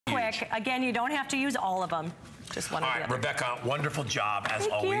pick. Again, you don't have to use all of them. Just one of the others. Rebecca, wonderful job as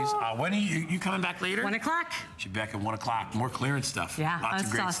Thank always. you. When are you coming back later? 1 o'clock. She'll be back at 1 o'clock. More clearance stuff. Yeah, lots of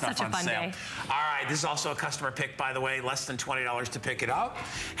great stuff such a on fun sale. day. All right, this is also a customer pick, by the way, less than $20 to pick it up.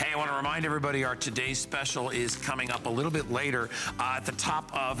 Hey, I want to remind everybody our today's special is coming up a little bit later. At the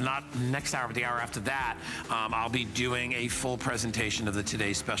top of, not next hour, but the hour after that, I'll be doing a full presentation of the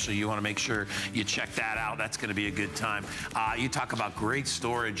today's special. You want to make sure you check that out. That's going to be a good time. You talk about great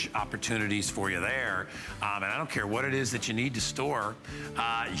storage opportunities for you there. And I don't care what it is that you need to store.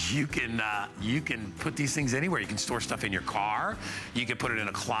 You can put these things anywhere. You can store stuff in your car. You can put it in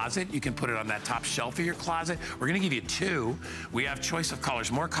a closet. You can put it on that top shelf of your closet. We're going to give you 2. We have choice of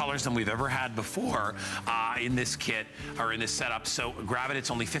colors, more colors than we've ever had before in this kit or in this setup. So grab it. It's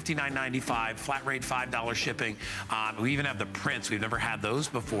only $59.95, flat rate $5 shipping. We even have the prints. We've never had those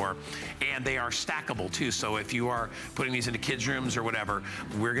before. And they are stackable too. So if you are putting these into kids' rooms or whatever,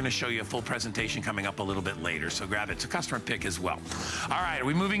 we're going to show you a full presentation coming up a little bit later. So grab it. It's a customer pick as well. All right, are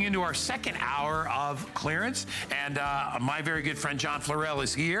we moving into our second hour of clearance? And my very good friend John Florell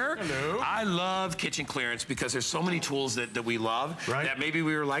is here. Hello. I love kitchen clearance because there's so many tools that we love that maybe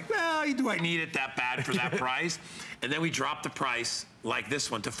we were like, well, do I need it that bad for that price? And then we dropped the price like this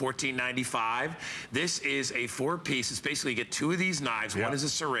one to $14.95. This is a 4-piece. It's basically you get 2 of these knives. One is a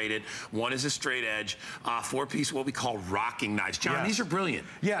serrated, one is a straight edge. 4-piece, what we call rocking knives. John, these are brilliant.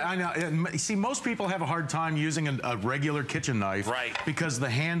 Yeah, I know. See, most people have a hard time using a regular kitchen knife because the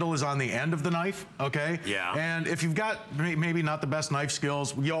handle is on the end of the knife, okay? Yeah. And if you've got maybe not the best knife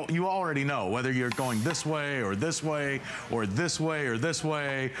skills, you already know whether you're going this way or this way or this way or this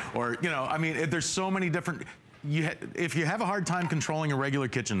way or, you know, I mean, there's so many different... if you have a hard time controlling a regular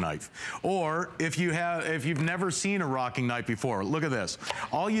kitchen knife, or if you've never seen a rocking knife before, look at this.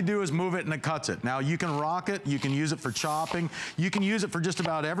 All you do is move it and it cuts it. Now you can rock it, you can use it for chopping, you can use it for just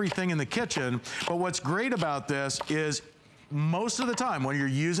about everything in the kitchen, but what's great about this is most of the time when you're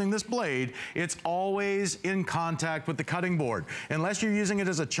using this blade, it's always in contact with the cutting board. Unless you're using it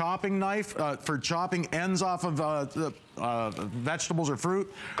as a chopping knife for chopping ends off of vegetables or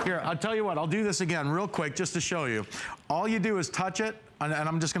fruit. Here, I'll tell you what, I'll do this again real quick just to show you. All you do is touch it, and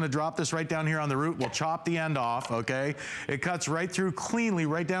I'm just gonna drop this right down here on the root. We'll chop the end off, okay? It cuts right through cleanly,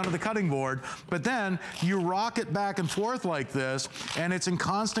 right down to the cutting board, but then you rock it back and forth like this, and it's in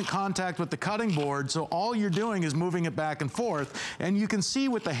constant contact with the cutting board, so all you're doing is moving it back and forth, and you can see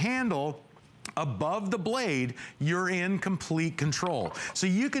with the handle above the blade, you're in complete control. So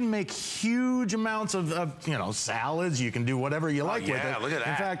you can make huge amounts of you know, salads. You can do whatever you like with it. Look at that.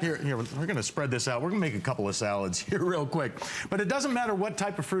 In fact, here, we're gonna spread this out. We're gonna make a couple of salads here real quick. But it doesn't matter what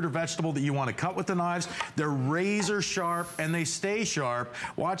type of fruit or vegetable that you wanna cut with the knives. They're razor sharp and they stay sharp.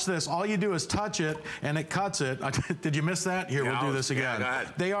 Watch this. All you do is touch it and it cuts it. Did you miss that? Here, we'll do this again. Go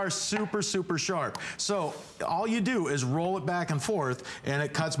ahead. They are super, super sharp. So all you do is roll it back and forth and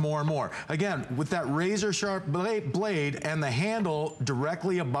it cuts more and more. Again, with that razor sharp blade and the handle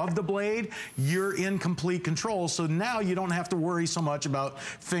directly above the blade, you're in complete control. So now you don't have to worry so much about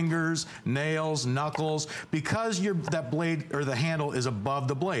fingers, nails, knuckles, because that blade or the handle is above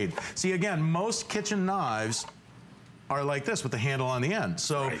the blade. See, again, most kitchen knives are like this with the handle on the end.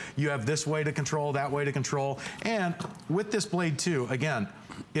 So you have this way to control, that way to control. And with this blade too, again,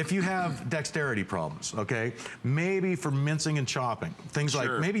 if you have dexterity problems, okay, maybe for mincing and chopping, things like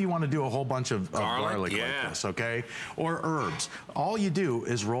maybe you want to do a whole bunch of garlic like this, okay, or herbs. All you do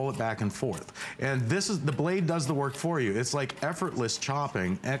is roll it back and forth. And the blade does the work for you. It's like effortless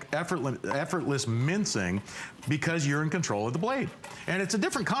chopping, effortless mincing, because you're in control of the blade. And it's a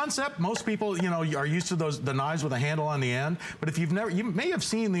different concept. Most people, you know, are used to the knives with a handle on the end. But if you've never, you may have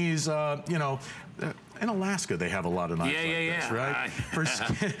seen these, you know, in Alaska, they have a lot of knives like this, right?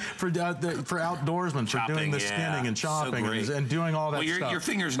 For outdoorsmen, for doing the skinning and chopping and doing all that stuff. Your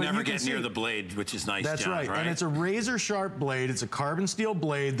fingers never get near the blade, which is nice. That's right. And it's a razor sharp blade. It's a carbon steel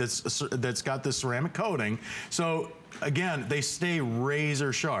blade that's got this ceramic coating. So again, they stay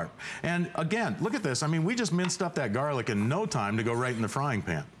razor sharp. And again, look at this. I mean, we just minced up that garlic in no time to go right in the frying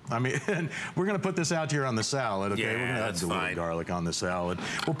pan. I mean, and we're gonna put this out here on the salad, okay? We're gonna add a little garlic on the salad.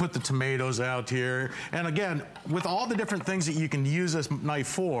 We'll put the tomatoes out here. And again, with all the different things that you can use this knife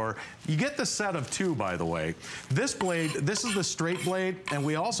for, you get the set of 2, by the way. This blade, this is the straight blade, and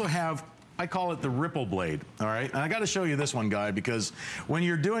we also have I call it the ripple blade, all right? And I got to show you this one, guy, because when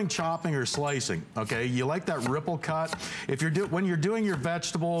you're doing chopping or slicing, okay, you like that ripple cut. If you're when you're doing your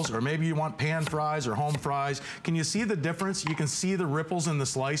vegetables, or maybe you want pan fries or home fries, can you see the difference? You can see the ripples in the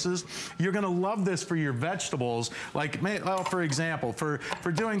slices. You're going to love this for your vegetables, like, well, for example, for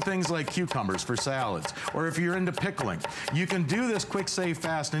doing things like cucumbers for salads, or if you're into pickling. You can do this quick, safe,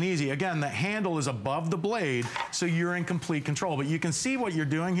 fast, and easy. Again, the handle is above the blade, so you're in complete control. But you can see what you're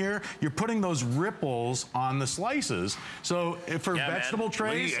doing here. You're putting those ripples on the slices. So for vegetable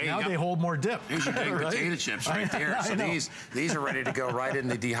trays, now they hold more dip. Here's your big right? potato chips right there. So these are ready to go right in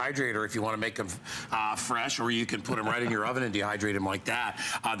the dehydrator if you want to make them fresh, or you can put them right in your oven and dehydrate them like that.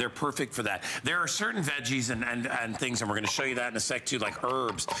 They're perfect for that. There are certain veggies and things, and we're going to show you that in a sec too, like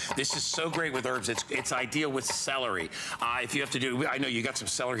herbs. This is so great with herbs. It's ideal with celery. If you have to do, I know you got some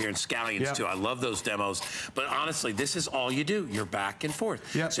celery here and scallions too. I love those demos. But honestly, this is all you do. You're back and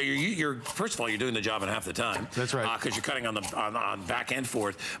forth. Yep. So you're first of all, you're doing the job in half the time. That's right. Because you're cutting on back and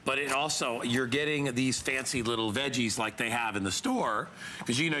forth. But it also, you're getting these fancy little veggies like they have in the store.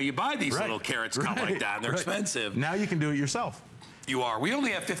 Because you buy these little carrots cut like that, and they're expensive. Now you can do it yourself. You are. We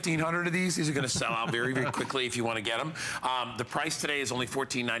only have 1,500 of these. These are going to sell out very, very quickly if you want to get them. The price today is only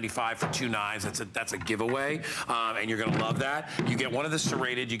 $14.95 for 2 knives. That's a giveaway, and you're going to love that. You get one of the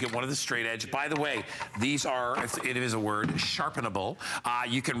serrated. You get one of the straight edge. By the way, these are, if it is a word, sharpenable.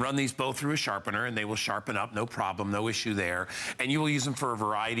 You can run these both through a sharpener, and they will sharpen up. No problem. No issue there. And you will use them for a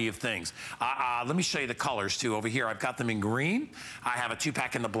variety of things. Let me show you the colors, too. Over here, I've got them in green. I have a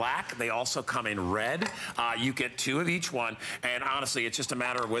 2-pack in the black. They also come in red. You get 2 of each one. And honestly, it's just a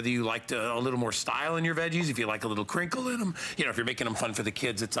matter of whether you like a little more style in your veggies, if you like a little crinkle in them. If you're making them fun for the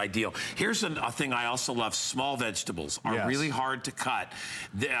kids, it's ideal. Here's a thing I also love. Small vegetables are really hard to cut.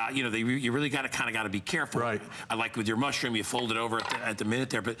 You really got to be careful. Right. I like with your mushroom, you fold it over at the minute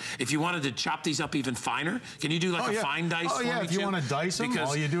there. But if you wanted to chop these up even finer, can you do like a fine dice for me if you want to dice them,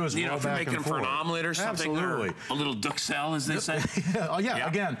 all you do is roll back and forth. If you're making them for an omelet or something, or a little duxelle, as they say.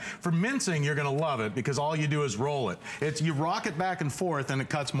 Again, for mincing, you're going to love it because all you do is roll it. You rock it back and forth, and it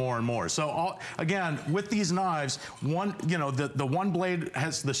cuts more and more. So again, with these knives, the one blade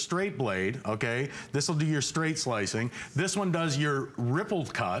has the straight blade. Okay, this will do your straight slicing. This one does your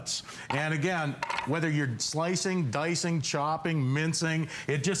rippled cuts. And again, whether you're slicing, dicing, chopping, mincing,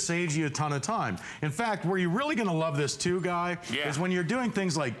 it just saves you a ton of time. In fact, where you're really going to love this too, Guy, is when you're doing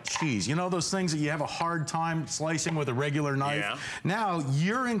things like cheese. You know those things that you have a hard time slicing with a regular knife? Yeah. Now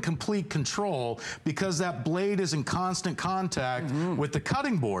you're in complete control because that blade is in constant contact with the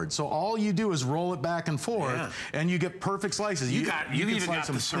cutting board. So all you do is roll it back and forth, and you get perfect slices. You even got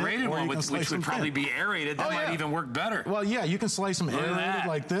the serrated one, which would probably be aerated. That might even work better. Well, yeah, you can slice them aerated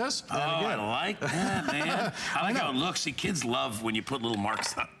like this. Oh, I like that, man. I like how it looks. See, kids love when you put little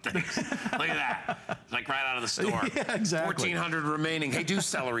marks on things. Look at that. Like right out of the store. Yeah, exactly. 1,400 remaining. Hey, do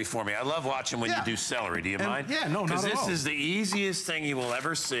celery for me. I love watching when you do celery. Do you mind? Yeah, no, not at all. Because this is the easiest thing you will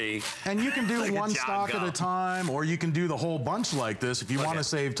ever see. And you can do one stalk at a time, or you can do the whole bunch like this if you want to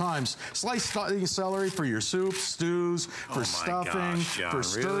save time. Slice celery for your soups, stews, for stuffing, for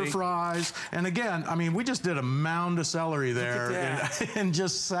stir fries. And again, I mean, we just did a mound of celery there in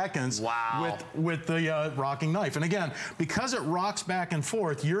just seconds with the rocking knife. And again, because it rocks back and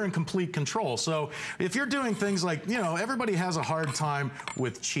forth, you're in complete control. So if you're doing things like, everybody has a hard time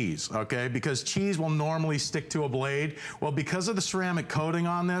with cheese, okay? Because cheese will normally stick to a blade. Well, because of the ceramic coating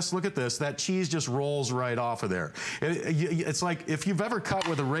on this, look at this, that cheese just rolls right off of there. It's like if you've ever cut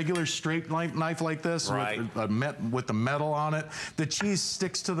with a regular straight knife like this, with the metal on it, the cheese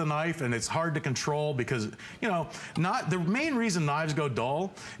sticks to the knife and it's hard to control because, the main reason knives go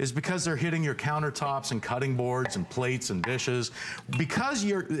dull is because they're hitting your countertops and cutting boards and plates and dishes. Because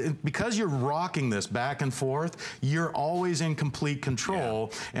you're rocking this back and forth, you're always in complete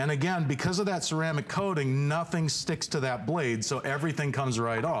control. Yeah. And again, because of that ceramic coating, nothing sticks to that blade, so everything comes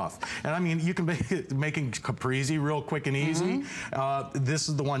right off. And I mean, you can making caprese real quick and easy. This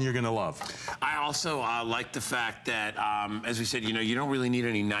is the one you're going to love. I also like the fact that, as we said, you don't really need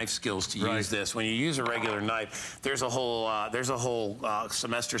any knife skills to use this. When you use a regular knife, there's a whole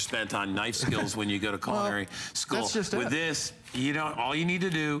semester spent on knife skills when you go to culinary school. That's just With this, all you need to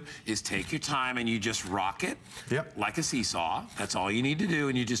do is take your time and you just rock it like a seesaw. That's all you need to do,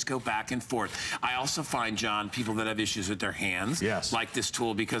 and you just go back and forth. I also find, John, people that have issues with their hands like this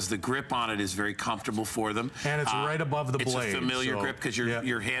tool because the grip on it is very comfortable for them. And it's right above the blade. blade. It's a familiar grip because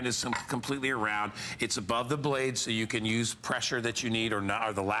your hand is completely around. It's above the blade, so you can use pressure that you need or not,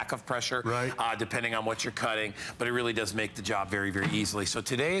 or the lack of pressure, depending on what you're cutting. But it really does make the job very, very easily. So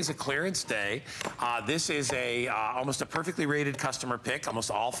today is a clearance day. This is almost a perfectly rated customer pick,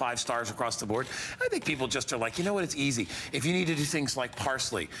 almost all 5 stars across the board. I think people just are like, you know what, it's easy. If you need to do things like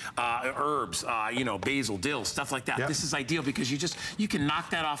parsley, herbs, you know, basil, dill, stuff like that, this is ideal because you can knock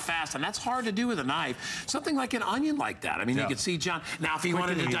that off fast, and that's hard to do with a knife. Something like an onion like that. I mean, you can see John, now if he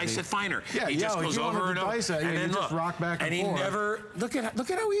wanted to dice it finer, he just goes over and over, and then just rock back and forth. He never, look at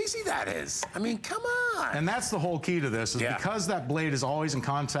how easy that is. I mean, come on. And that's the whole key to this, is because that blade is always in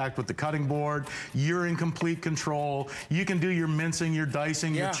contact with the cutting board, you're in complete control. You can do your mincing, your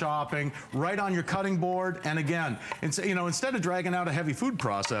dicing, your chopping right on your cutting board. And again, you know, instead of dragging out a heavy food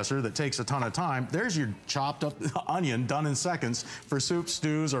processor that takes a ton of time, there's your chopped up onion done in seconds for soup,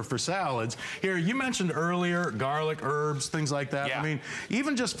 stews, or for salads. Here, you mentioned earlier garlic, herbs, things like that. I mean,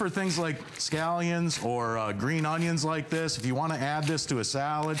 even just for things like scallions or green onions like this, if you want to add this to a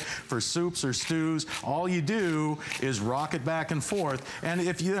salad for soups or stews, all you do is rock it back and forth. And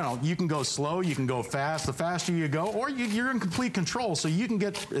if you know, you can go slow, you can go fast. The faster you go, or you're in complete control, so you can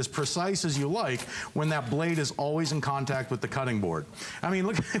get as precise as you like when that blade is always in contact with the cutting board. I mean,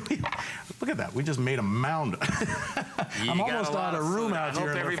 look at that. We just made a mound. I'm almost out of room out here. I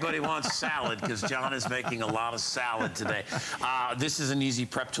hope everybody wants salad because John is making a lot of salad today. This is an easy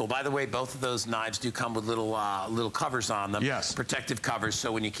prep tool. By the way, both of those knives do come with little covers on them. Protective covers,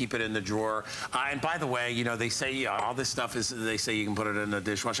 so when you keep it in the drawer. And by the way, you know, they say all this stuff is, they say you can put it in the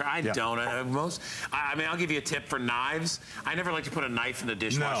dishwasher. I don't. I mean, I'll give you a tip for knives. I never like to put a knife in the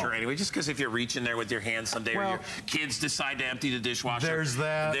dishwasher anyway, just because if you're reaching there with your hands someday, or your kids decide to empty the dishwasher. There's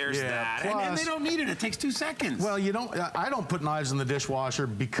that. Plus, and they don't need it. It takes 2 seconds. Well, I don't put knives in the dishwasher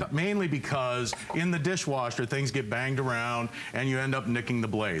mainly because in the dishwasher things get banged around and you end up nicking the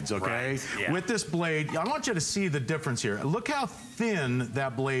blades, okay? With this blade, I want you to see the difference here. Look how thin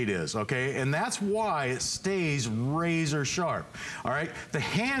that blade is, okay? And that's why it stays razor sharp, all right? The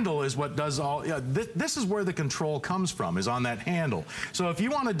handle is what does all, this is where the control comes from, is on that handle. So if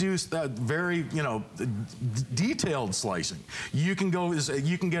you want to do very, you know, detailed slicing, you can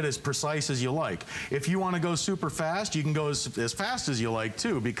get as precise as you like. If you want to go super fast, you can go as fast as you like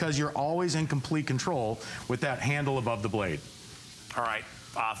too, because you're always in complete control with that handle above the blade. All right.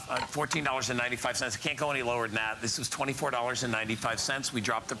 $14.95. I can't go any lower than that. This was $24.95. We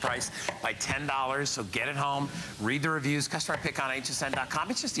dropped the price by $10, so get it home. Read the reviews. Customer pick on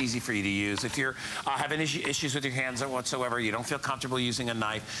hsn.com. It's just easy for you to use. If you're having issues with your hands or whatsoever, you don't feel comfortable using a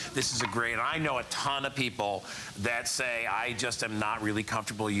knife, this is a great, and I know a ton of people that say, I just am not really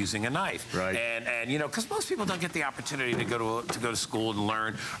comfortable using a knife. And you know, because most people don't get the opportunity to go to school and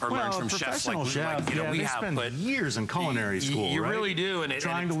learn, or learn from chefs like you know, we have. Spend years in culinary school, You really do, and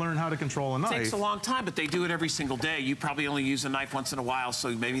trying to learn how to control a knife. It takes a long time, but they do it every single day. You probably only use a knife once in a while, so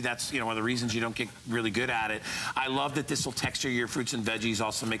maybe that's, you know, one of the reasons you don't get really good at it. I love that this will texture your fruits and veggies,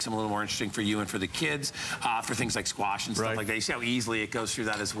 also makes them a little more interesting for you and for the kids, for things like squash and stuff like that. You see how easily it goes through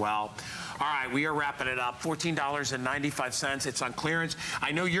that as well. All right, we are wrapping it up. $14.95. It's on clearance.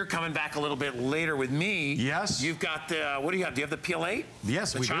 I know you're coming back a little bit later with me. Yes. You've got the, what do you have? Do you have the PL8?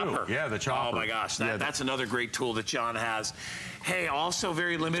 Yes, we do. Yeah, the chopper. Oh my gosh, that's another great tool that John has. Hey, also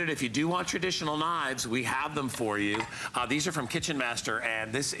very limited. If you do want traditional knives, we have them for you. These are from Kitchen Master,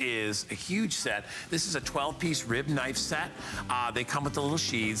 and this is a huge set. This is a 12-piece rib knife set. They come with the little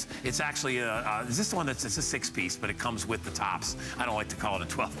sheaths. It's actually, is this the one that's, it's a 6-piece, but it comes with the tops. I don't like to call it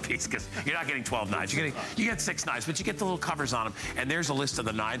a 12-piece because you're not getting 12 knives. You get 6 knives, but you get the little covers on them. And there's a list of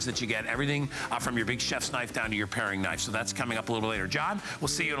the knives that you get, everything from your big chef's knife down to your paring knife. So that's coming up a little bit later. John, we'll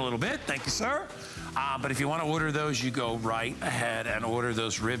see you in a little bit. Thank you, sir. But if you want to order those, you go right ahead and order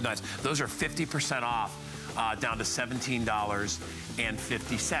those rib knives. Those are 50% off, down to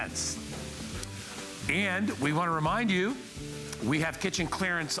 $17.50. And we want to remind you, we have kitchen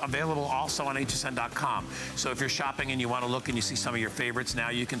clearance available also on hsn.com. So if you're shopping and you want to look and you see some of your favorites, now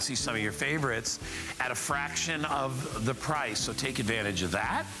you can see some of your favorites at a fraction of the price. So take advantage of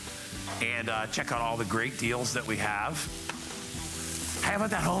that and check out all the great deals that we have. How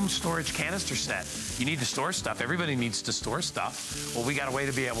about that home storage canister set? You need to store stuff. Everybody needs to store stuff. Well, we got a way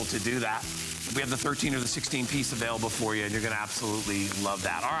to be able to do that. We have the 13 or the 16 piece available for you, and you're going to absolutely love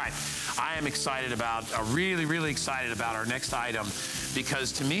that. All right, I am excited about, really, really excited about our next item.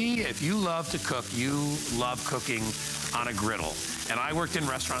 because to me, if you love to cook, you love cooking on a griddle. And I worked in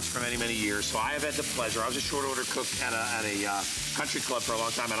restaurants for many, many years, so I have had the pleasure. I was a short order cook at a country club for a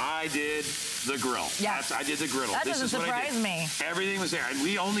long time, and I did the grill. Yes. I did the griddle. That doesn't surprise me. Everything was there, and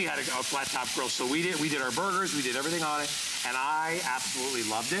we only had a flat top grill, so we did our burgers, we did everything on it, and I absolutely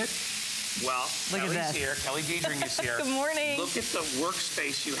loved it. Well, Kelly's here. Kelly Diedring is here. Good morning. Look at the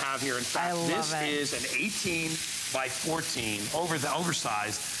workspace you have here. In fact, this is an 18 by 14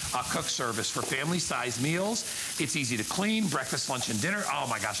 oversized cook service for family-sized meals. It's easy to clean, breakfast, lunch, and dinner. Oh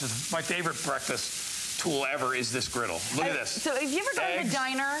my gosh, this is my favorite breakfast tool ever is this griddle. Look at this. So if you ever go to the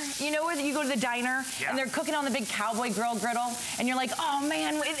diner, you know where you go to the diner and they're cooking on the big cowboy griddle, and you're like, oh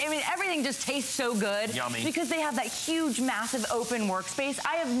man, I mean, everything just tastes so good. Yummy. Because they have that huge, massive open workspace.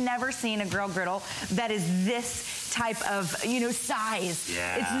 I have never seen a griddle that is this type of, you know, size.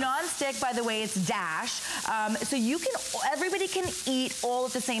 Yeah. It's non-stick, by the way, it's Dash. So everybody can eat all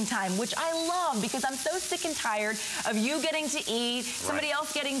at the same time, which I love because I'm so sick and tired of you getting to eat, somebody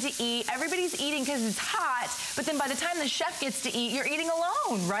else getting to eat. Everybody's eating because it's hot, but then by the time the chef gets to eat, you're eating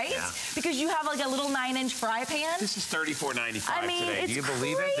alone, right? Yeah. Because you have like a little 9-inch fry pan. This is $34.95 I mean, today. Do you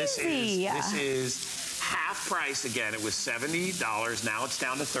believe it? This is half price again. It was $70. Now it's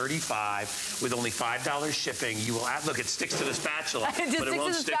down to $35 with only $5 shipping. You will add, look, it sticks to the spatula. It just sticks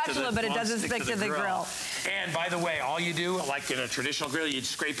to the spatula, but it doesn't stick to the grill. And by the way, all you do, like in a traditional grill, you'd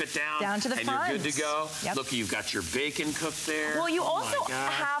scrape it down to the and front. you're good to go. Yep. Look, you've got your bacon cooked there. Well, you also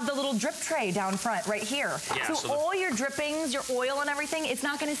have the little drip tray down front right here. Yeah, so all your drippings, your oil and everything, it's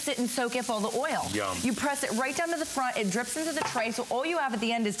not going to sit and soak up all the oil. Yum. You press it right down to the front. It drips into the tray. So all you have at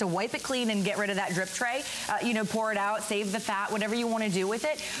the end is to wipe it clean and get rid of that drip tray. You know, pour it out, save the fat, whatever you want to do with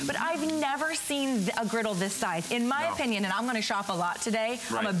it. But I've never seen a griddle this size. In my opinion, and I'm going to shop a lot today.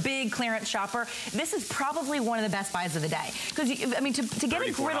 I'm a big clearance shopper. This is probably one of the best buys of the day. Because, I mean, to get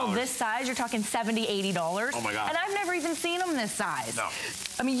a griddle this size, you're talking $70, $80. Oh, my God. And I've never even seen them this size. No.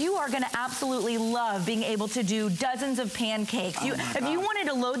 I mean, you are going to absolutely love being able to do dozens of pancakes. If you wanted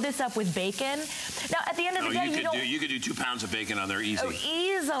to load this up with bacon, now at the end of the day, you could do 2 pounds of bacon on there easy. Oh,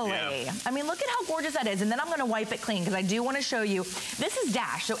 easily. Yeah. I mean, look at how gorgeous that is. And then I'm going to wipe it clean because I do want to show you. This is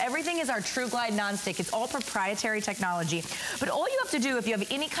Dash. So everything is our True Glide nonstick. It's all proprietary technology. But all you have to do if you have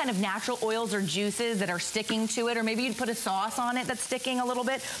any kind of natural oils or juices that are sticking to it, or maybe you'd put a sauce on it that's sticking a little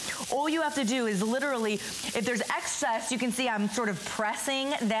bit, all you have to do is literally, if there's excess, you can see I'm sort of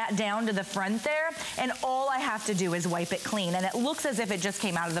pressing that down to the front there, and all I have to do is wipe it clean, and it looks as if it just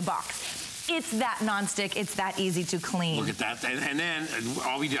came out of the box. It's that nonstick. It's that easy to clean. Look at that. And then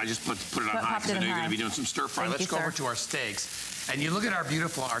all we do, I just put it on high because I know you're going to be doing some stir fry. Let's go over to our steaks. And you look at how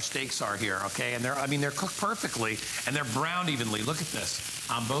beautiful our steaks are here, okay? And they're cooked perfectly, and they're browned evenly. Look at this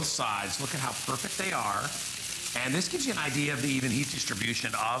on both sides. Look at how perfect they are. And this gives you an idea of the even heat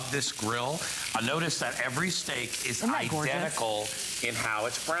distribution of this grill. Notice that every steak is identical in how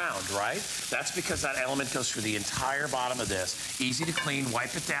it's browned, right? That's because that element goes through the entire bottom of this. Easy to clean,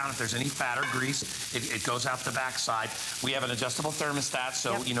 wipe it down. If there's any fat or grease, it goes out the backside. We have an adjustable thermostat,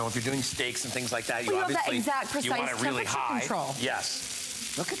 so you know, if you're doing steaks and things like that, you obviously have that exact precise want it really high. Control. Yes.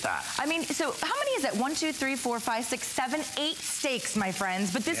 Look at that. I mean, so how many is it? 1, 2, 3, 4, 5, 6, 7, 8 steaks, my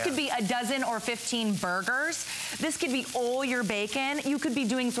friends. But this could be a dozen or 15 burgers. This could be all your bacon. You could be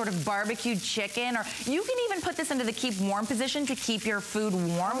doing sort of barbecued chicken, or you can even put this into the keep warm position to keep your food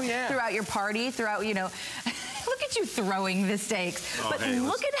warm throughout your party, throughout, you know. Look at you throwing the steaks. But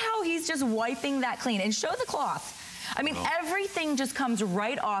look at how he's just wiping that clean. And show the cloth. I mean, everything just comes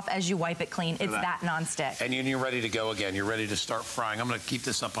right off as you wipe it clean. It's that nonstick. And you're ready to go again. You're ready to start frying. I'm going to keep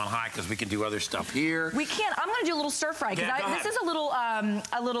this up on high because we can do other stuff here. We can. I'm going to do a little stir fry because this is a little,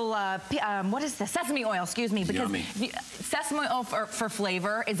 what is this? Sesame oil, excuse me. Because sesame oil for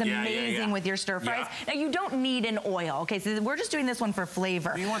flavor is amazing with your stir fries. Now, you don't need an oil, okay? So we're just doing this one for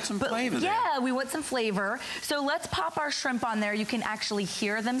flavor. We want some flavor there. Yeah, we want some flavor. So let's pop our shrimp on there. You can actually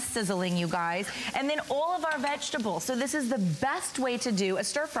hear them sizzling, you guys. And then all of our vegetables. So this is the best way to do a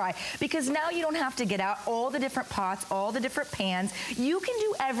stir fry because now you don't have to get out all the different pots, all the different pans. You can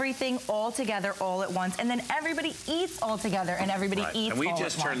do everything all together all at once, and then everybody eats all together and everybody eats all at once. And we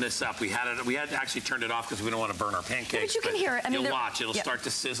just turned this up. We had actually turned it off because we don't want to burn our pancakes. Yeah, but you can hear it. I mean, you'll watch. It'll start to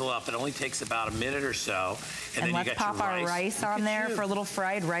sizzle up. It only takes about a minute or so. And then let's you got pop our rice on there for a little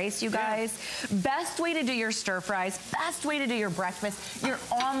fried rice, you guys. Best way to do your stir fries, best way to do your breakfast, your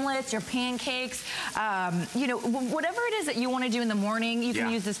omelets, your pancakes. You know, whatever it is that you want to do in the morning, you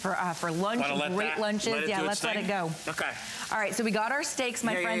can use this for lunch, great lunches. Let's let it go. Okay. All right, so we got our steaks,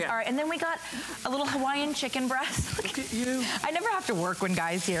 my friends. All right, and then we got a little Hawaiian chicken breast. Look at you. I never have to work when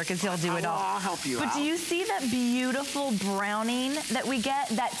Guy's here because he'll do it all. I'll help you out. But do you see that beautiful browning that we get?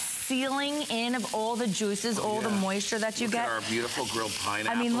 That sealing in of all the juices, all the moisture that you get. Look at our beautiful grilled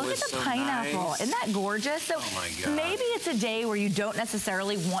pineapple. I mean, look at the pineapple. Nice. Isn't that gorgeous? So maybe it's a day where you don't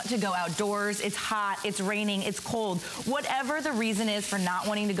necessarily want to go outdoors. It's hot, it's raining, it's cold. Whatever the reason is for not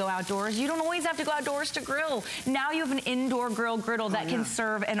wanting to go outdoors, you don't always have to go outdoors to grill. Now you have an indoor griddle that can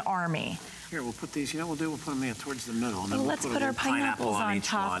serve an army. Here, we'll put these, you know what we'll do? We'll put them in towards the middle. And then let's put our pineapples on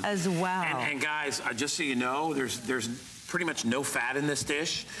top as well. And guys, just so you know, there's pretty much no fat in this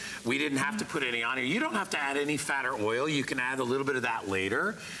dish. We didn't have to put any on here. You don't have to add any fat or oil. You can add a little bit of that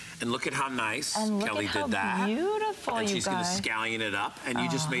later. And look at how nice Kelly did that. Beautiful, and you she's guys. Gonna scallion it up, and you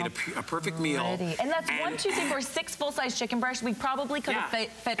just made a perfect meal. And that's 1, 2, 3, 4, 6 full-size chicken breasts. We probably could have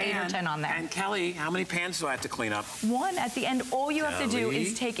fit 8 or 10 on there. And Kelly, how many pans do I have to clean up? 1 at the end. All you have to do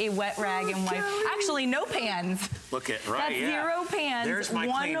is take a wet rag and wipe. Actually, no pans. Look at That's 0 pans. There's my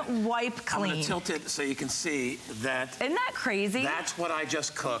 1 wipe clean. I'm gonna tilt it so you can see that. Isn't that crazy? That's what I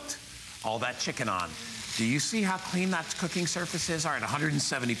just cooked all that chicken on. Do you see how clean that cooking surface is? All right,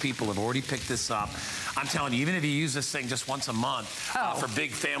 170 people have already picked this up. I'm telling you, even if you use this thing just once a month for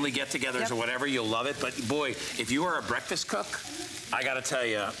big family get-togethers or whatever, you'll love it. But boy, if you are a breakfast cook, I gotta tell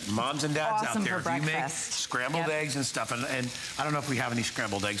you, moms and dads out there, if you make scrambled eggs and stuff, and I don't know if we have any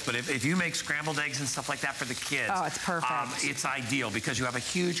scrambled eggs, but if you make scrambled eggs and stuff like that for the kids, it's perfect. It's ideal because you have a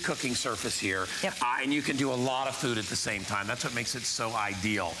huge cooking surface here, and you can do a lot of food at the same time. That's what makes it so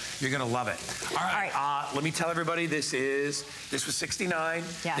ideal. You're gonna love it. All right, let me tell everybody, this was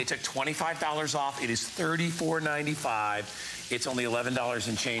 $69. They took $25 off. It is $34.95. It's only $11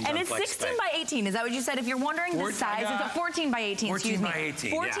 and change on FlexPay. And it's 16 by 18. Is that what you said? If you're wondering the size, it's a 14 by 18. 14 by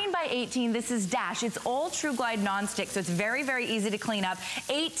 18. 14 by 18. This is Dash. It's all True Glide nonstick, so it's very, very easy to clean up.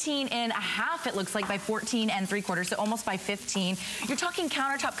 18.5, it looks like, by 14.75, so almost by 15. You're talking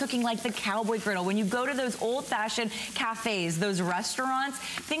countertop cooking like the cowboy griddle. When you go to those old-fashioned cafes, those restaurants,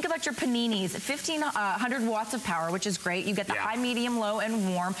 think about your paninis. 1,500 watts of power, which is great. You get the high, medium, low,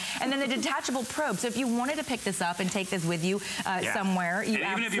 and warm, and then the detachable probe. So if you wanted to pick this up and take this with you somewhere, you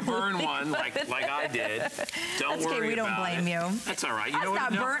even if you burn one like I did, don't worry about it. We don't blame you. That's all right. That's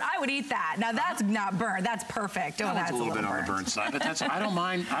not burnt. I would eat that. Now that's not burnt. That's perfect. Oh, that's a little bit on the burnt side, but that's I don't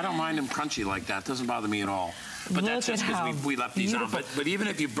mind them crunchy like that. It doesn't bother me at all. But that's just because we left these on. But even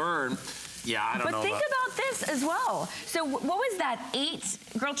if you burn, I don't know. But think about this as well. So what was that? 8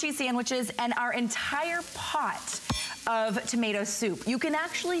 grilled cheese sandwiches and our entire pot of tomato soup. You can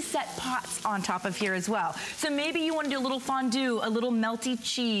actually set pots on top of here as well. So maybe you want to do a little fondue, a little melty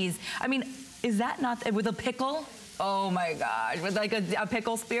cheese. I mean, is that not, with a pickle? Oh my gosh, with like a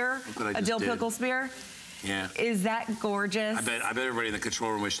pickle spear? A dill pickle spear? Yeah. Is that gorgeous? I bet everybody in the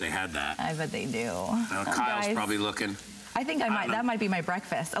control room wish they had that. I bet they do. Kyle's probably looking. I think that might be my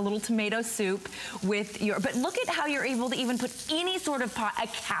breakfast. A little tomato soup with but look at how you're able to even put any sort of pot, a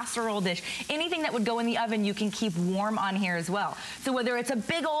casserole dish, anything that would go in the oven, you can keep warm on here as well. So whether it's a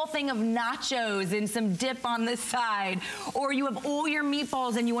big old thing of nachos and some dip on the side, or you have all your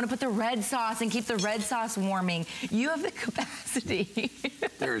meatballs and you want to put the red sauce and keep the red sauce warming, you have the capacity.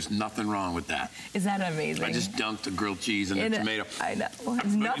 There is nothing wrong with that. Is that amazing? I just dunked the grilled cheese and the tomato. I know.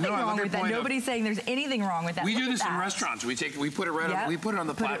 There's nothing wrong with that. Nobody's saying there's anything wrong with that. We do this in restaurants. We put it right on. We put it on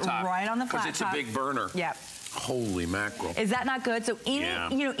the flat top. Right on the flat top. Because it's a big burner. Yep. Holy mackerel. Is that not good? So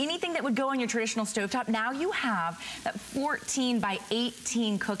anything that would go on your traditional stovetop, now you have that 14 by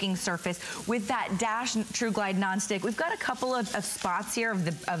 18 cooking surface with that Dash True Glide nonstick. We've got a couple of spots here of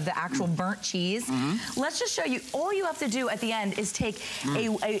the actual burnt cheese. Let's just show you. All you have to do at the end is take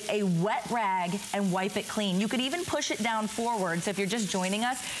a wet rag and wipe it clean. You could even push it down forward. So if you're just joining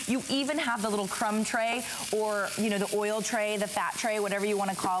us, you even have the little crumb tray or the oil tray, the fat tray, whatever you want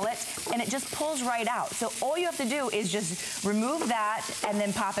to call it, and it just pulls right out. So all you have to do is just remove that and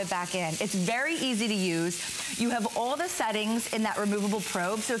then pop it back in. It's very easy to use. You have all the settings in that removable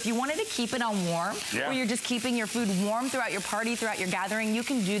probe. So if you wanted to keep it on warm, or you're just keeping your food warm throughout your party, throughout your gathering, you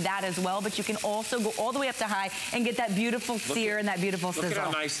can do that as well. But you can also go all the way up to high and get that beautiful sear and that beautiful sizzle. Look at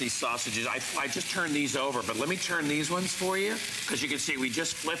how nice these sausages. I just turned these over, but let me turn these ones for you, because you can see we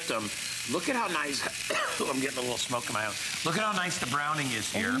just flipped them. Look at how nice, I'm getting a little smoke in my own. Look at how nice the browning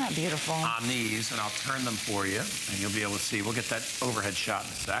is here. Isn't that beautiful? On these, and I'll turn them for you, and you'll be able to see. We'll get that overhead shot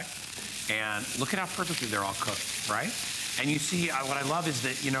in a sec. And look at how perfectly they're all cooked, right? And you see, what I love is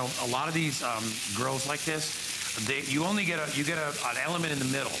that, a lot of these grills like this, you only get an element in the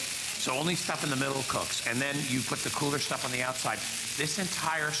middle. So only stuff in the middle cooks. And then you put the cooler stuff on the outside. This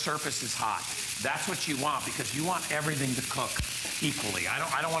entire surface is hot. That's what you want, because you want everything to cook equally. I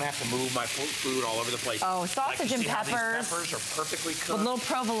don't want to have to move my food all over the place. Oh, sausage and peppers. These peppers are perfectly cooked. With a little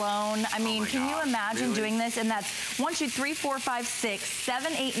provolone. I mean, can you imagine doing this? And that's 1, 2, 3, 4, 5, 6,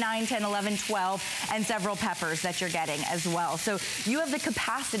 7, 8, 9, 10, 11, 12, and several peppers that you're getting as well. So you have the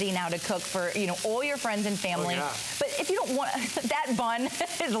capacity now to cook for, you know, all your friends and family. Oh, yeah. But if you don't want, that bun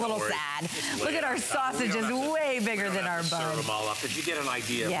is a little sad. Look at our sausage is way bigger than our bun. Serve them all up. Did you get an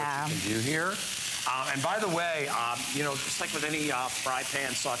idea of what you can do here? And by the way, you know, just like with any fry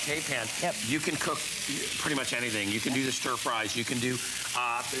pan, saute pan, you can cook pretty much anything. You can do the stir fries. You can do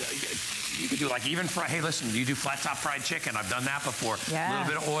like even fry. Hey, listen, you do flat top fried chicken. I've done that before. A little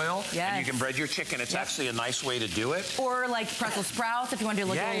bit of oil, and you can bread your chicken. It's actually a nice way to do it. Or like pretzel sprouts, if you want to do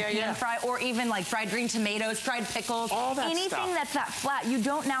like a little pan fry, or even like fried green tomatoes, fried pickles. All that Anything that's that flat, you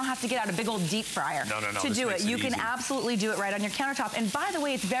don't now have to get out a big old deep fryer to do it. You can absolutely do it right on your countertop. And by the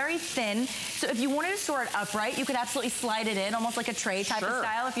way, it's very thin. So if you wanted to store it upright, you could absolutely slide it in, almost like a tray type of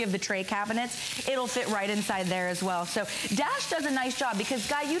style. If you have the tray cabinets, it'll fit right inside there as well. So Dash does a nice job because,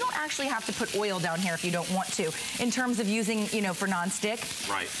 Guy, you don't actually have to put oil down here if you don't want to, in terms of using, you know, for nonstick.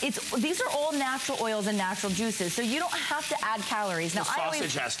 Right. These are all natural oils and natural juices, so you don't have to add calories. Now, the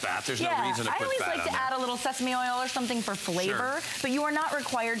sausage has fat. There's no reason to put fat on there. I always like to add a little sesame oil or something for flavor, but you are not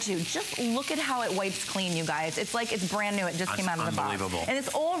required to. Just look at how it wipes clean, you guys. It's like it's brand new. It just came out of the box. Unbelievable. And it's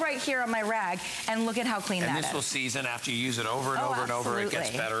all right here on my rag, and look at how clean that is. And this will season after you use it over and over and over. It gets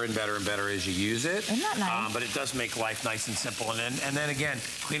better and better and better as you use it. Isn't that nice? But it does make life nice and simple. And then again,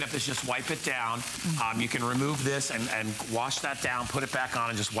 cleanup is just wipe it down. You can remove this and wash that down, put it back on,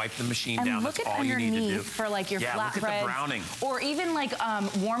 and just wipe the machine down. That's all you need to do. For like your flatbread. Look at the browning. Or even like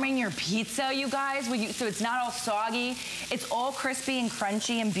warming your pizza, you guys, so it's not all soggy. It's all crispy and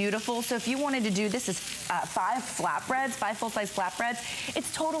crunchy and beautiful. So if you wanted to do, this is 5 full-size flatbreads.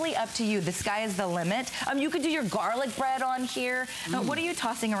 It's totally up to you. The sky is the limit. You could do your garlic bread on here. What are you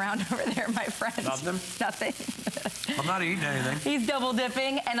tossing around over there, my friend? Nothing. Nothing. I'm not eating anything. He's double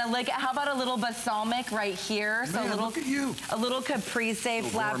dipping. And how about a little balsamic right here? So look at you. A little caprese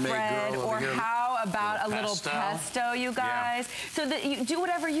flatbread, or how about a little pesto, you guys? So that you do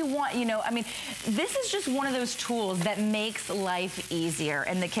whatever you want, you know. I mean, this is just one of those tools that makes life easier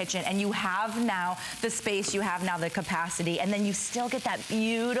in the kitchen. And you have now the space, you have now the capacity, and then you still get that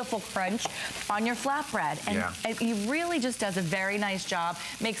beautiful crunch on your flatbread. And he really just does a very nice job,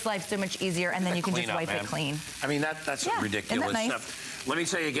 makes life so much easier, and then you can just wipe it clean. I mean, that's ridiculous stuff. Let me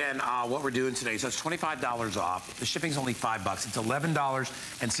say again what we're doing today. So it's $25 off. The shipping's only $5. It's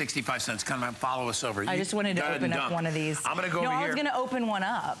 $11.65. Come and follow us over. I just wanted to open up one of these. I'm going to go over here. No, I was going to open one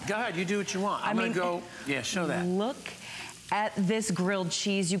up. Go ahead. You do what you want. I'm going to go. Yeah, show that. Look at this grilled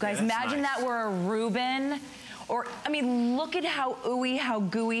cheese, you guys. Imagine that were a Reuben. Or, I mean, look at how ooey, how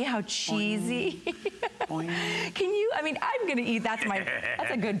gooey, how cheesy. Can you, I mean, I'm gonna eat, that's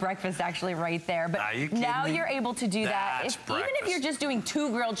a good breakfast actually right there. But now you're able to do that. Even if you're just doing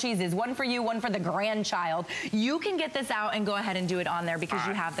 2 grilled cheeses, one for you, one for the grandchild, you can get this out and go ahead and do it on there because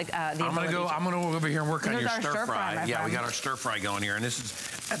you have the ability. I'm gonna go over here and work on your stir fry. Yeah, we got our stir fry going here. And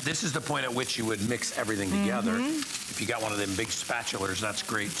this is the point at which you would mix everything together. If you got one of them big spatulas, that's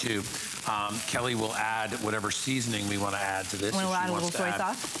great too. Kelly will add whatever seasoning we want to add to this. Want to add a little soy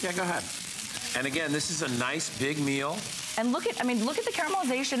sauce? Yeah, go ahead. And again, this is a nice big meal. And look at the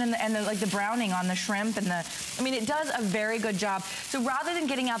caramelization and the browning on the shrimp and I mean, it does a very good job. So rather than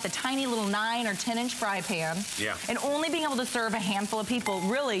getting out the tiny little 9 or 10-inch fry pan and only being able to serve a handful of people,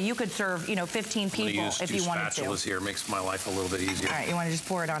 really, you could serve, you know, 15 people if you wanted to. Spatulas here makes my life a little bit easier. All right, you want to just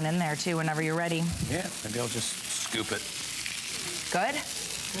pour it on in there too whenever you're ready. Yeah, maybe I'll just scoop it. Good?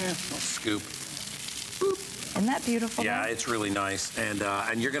 Yeah, I'll scoop. Boop. Isn't that beautiful? Yeah, it's really nice, and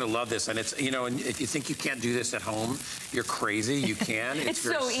you're gonna love this. And it's, you know, and if you think you can't do this at home, you're crazy. You can. It's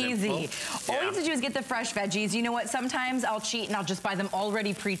so easy. All you have to do is get the fresh veggies. You know what? Sometimes I'll cheat and I'll just buy them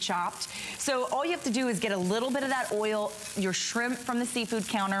already pre-chopped. So all you have to do is get a little bit of that oil, your shrimp from the seafood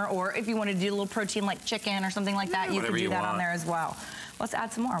counter, or if you want to do a little protein like chicken or something like that, you can do that on there as well. Let's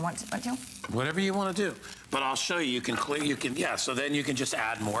add some more. Want to? Whatever you want to do. But I'll show you. You can, yeah, so then you can just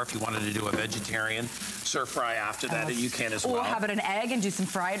add more if you wanted to do a vegetarian stir fry after that, you can as well. Or have it an egg and do some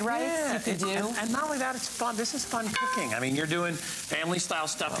fried rice. Yeah, you could do. And not only that, it's fun. This is fun cooking. I mean, you're doing family style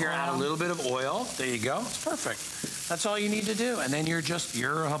stuff here. Add a little bit of oil. There you go. It's perfect. That's all you need to do. And then you're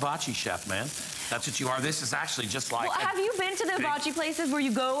a hibachi chef, man. That's what you are. This is actually just like... Well, have you been to the hibachi places where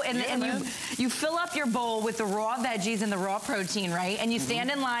you go and, you fill up your bowl with the raw veggies and the raw protein, right? And you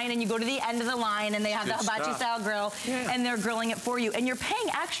stand in line and you go to the end of the line and they have the hibachi style grill and they're grilling it for you. And you're paying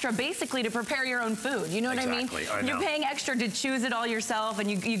extra basically to prepare your own food. You know what I mean? You're paying extra to choose it all yourself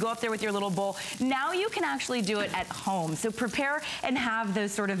and you go up there with your little bowl. Now you can actually do it at home. So prepare and have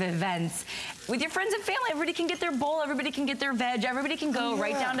those sort of events with your friends and family. Everybody can get their bowl, everybody can get their veg, everybody can go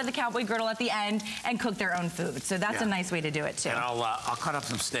right down to the cowboy griddle at the end and cook their own food. So that's a nice way to do it too. And I'll cut up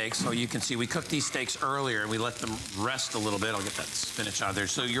some steaks so you can see. We cooked these steaks earlier and we let them rest a little bit. I'll get that spinach out of there.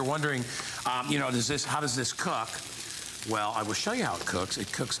 So you're wondering, you know, how does this cook? Well, I will show you how it cooks.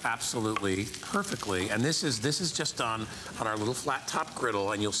 It cooks absolutely perfectly. And this is just done on our little flat top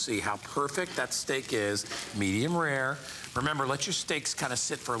griddle, and you'll see how perfect that steak is, medium rare. Remember, let your steaks kind of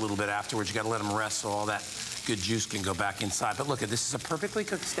sit for a little bit afterwards. You got to let them rest so all that good juice can go back inside. But look, this is a perfectly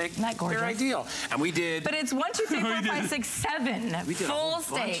cooked steak. Isn't that gorgeous? They're ideal. And we did... But it's 1, 2, 3, 4, 5, 6, 7 we did full a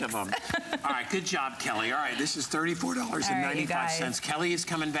whole bunch steaks. of them. All right, good job, Kelly. All right, this is $34.95. Kelly is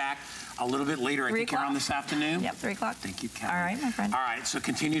coming back a little bit later. I think you're on this afternoon. Yep, 3 o'clock. Thank you, Kelly. All right, my friend. All right, so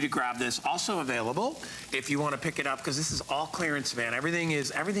continue to grab this. Also available if you want to pick it up, because this is all clearance, man. Everything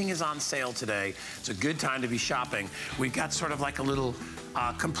is on sale today. It's a good time to be shopping. We've got sort of like a little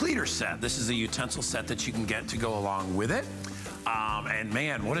completer set. This is a utensil set that you can get to go along with it. And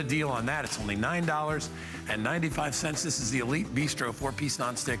man, what a deal on that. It's only $9.95. This is the Elite Bistro 4-piece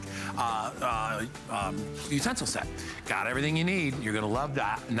nonstick utensil set. Got everything you need. You're gonna love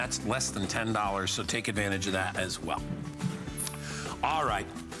that, and that's less than $10, so take advantage of that as well. All right,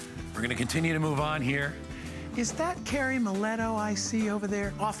 we're gonna continue to move on here. Is that Carrie Miletto I see over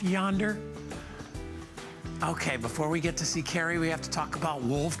there off yonder? Okay, before we get to see Carrie, we have to talk about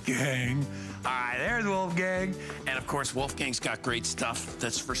Wolfgang. All right, there's Wolfgang. And of course, Wolfgang's got great stuff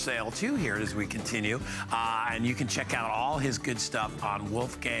that's for sale too here as we continue. And you can check out all his good stuff on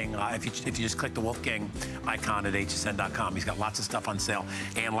Wolfgang. If you just click the Wolfgang icon at hsn.com, he's got lots of stuff on sale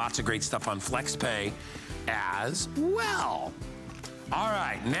and lots of great stuff on FlexPay as well. All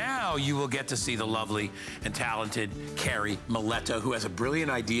right, now you will get to see the lovely and talented Carrie Miletto, who has a brilliant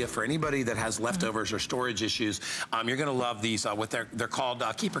idea for anybody that has leftovers or storage issues. You're gonna love these, they're called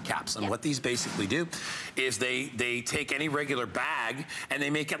keeper caps. And what these basically do is they take any regular bag and they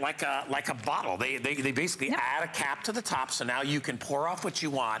make it like a bottle. They basically add a cap to the top, so now you can pour off what you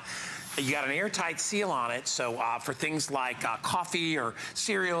want. You got an airtight seal on it, so for things like coffee or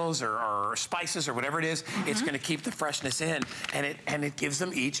cereals or spices or whatever it is, it's going to keep the freshness in, and it gives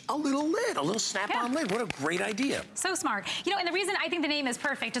them each a little lid, a little snap-on lid. What a great idea! So smart. You know, and the reason I think the name is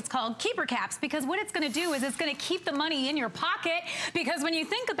perfect, it's called keeper caps, because what it's going to do is it's going to keep the money in your pocket. Because when you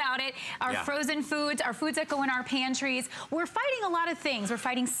think about it, our frozen foods, our foods that go in our pantries, we're fighting a lot of things. We're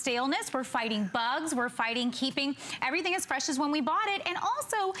fighting staleness, we're fighting bugs, we're fighting keeping everything as fresh as when we bought it, and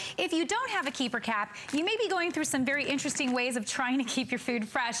also if you don't have a keeper cap, you may be going through some very interesting ways of trying to keep your food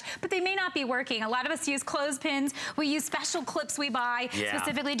fresh, but they may not be working. A lot of us use clothespins. We use special clips we buy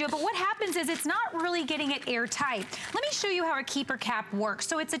specifically to do it, but what happens is it's not really getting it airtight. Let me show you how a keeper cap works.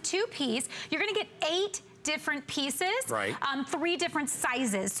 So it's a 2-piece. You're gonna get 8 different pieces, 3 different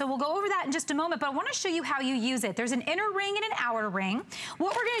sizes. So we'll go over that in just a moment, but I want to show you how you use it. There's an inner ring and an outer ring.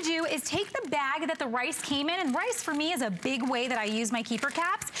 What we're going to do is take the bag that the rice came in, and rice for me is a big way that I use my keeper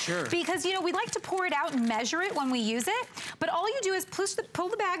caps. Because, you know, we like to pour it out and measure it when we use it, but all you do is pull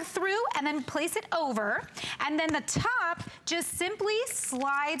the bag through and then place it over, and then the top just simply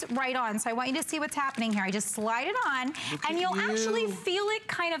slides right on. So I want you to see what's happening here. I just slide it on, and you'll actually feel it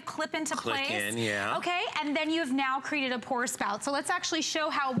kind of clip into place. Okay, and then you've now created a pour spout. So let's actually show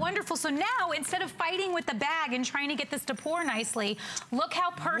how wonderful. So now, instead of fighting with the bag and trying to get this to pour nicely, look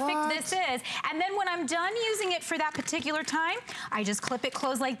how perfect this is. And then when I'm done using it for that particular time, I just clip it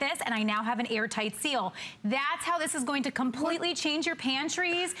closed like this, and I now have an airtight seal. That's how this is going to completely change your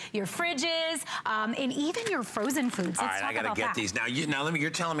pantries, your fridges, and even your frozen foods. All right, I gotta get these. Now, you're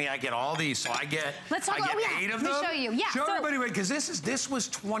telling me I get all these, so I get, Let's talk about 8 of them? Let me show you. Yeah. Show everybody, wait, because this was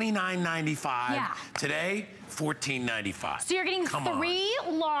 $29.95. Today, $14.95. So you're getting 3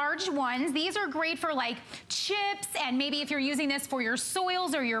 large ones. These are great for like chips, and maybe if you're using this for your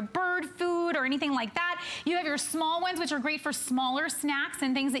soils or your bird food or anything like that. You have your small ones, which are great for smaller snacks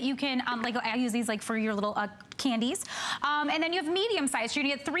and things that you can, like I use these like for your little candies. And then you have medium size. You're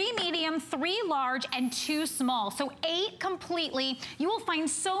gonna get 3 medium, 3 large, and 2 small. So 8 completely. You will find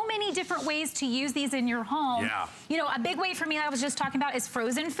so many different ways to use these in your home. Yeah. You know, a big way for me I was just talking about is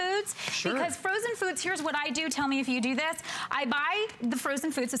frozen foods. Sure. Because frozen foods, here's what I do. Tell me if you do this. I buy the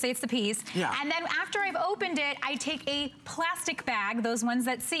frozen foods, so say it's the peas. Yeah. And then after I've opened it, I take a plastic bag, those ones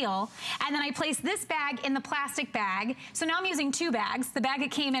that seal, and then I place this bag in the plastic bag. So now I'm using 2 bags, the bag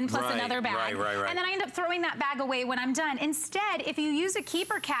it came in plus another bag. Right. And then I end up throwing that bag away when I'm done. Instead, if you use a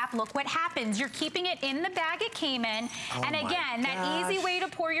keeper cap, look what happens. You're keeping it in the bag it came in. Oh and again, that easy way to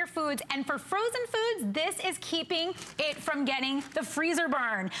pour your foods. And for frozen foods, this is keeping it from getting the freezer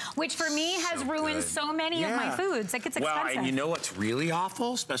burn, which for me has ruined so many of my foods. Like, it's expensive. Well, and you know what's really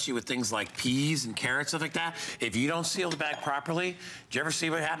awful, especially with things like peas and carrots, stuff like that? If you don't seal the bag properly, do you ever see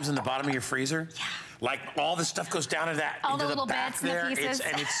what happens in the bottom of your freezer? Yeah. Like all the stuff goes down into all into the little back bits there, and the pieces.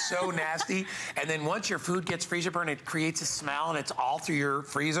 and it's so nasty. And then once your food gets freezer burn, it creates a smell, and it's all through your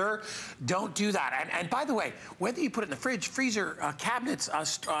freezer. Don't do that. And by the way, whether you put it in the fridge, freezer, cabinets,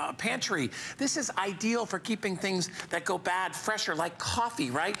 pantry, this is ideal for keeping things that go bad fresher, like coffee,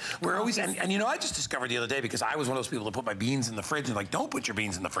 right? We're always, and you know, I just discovered the other day, because I was one of those people that put my beans in the fridge, and like, don't put your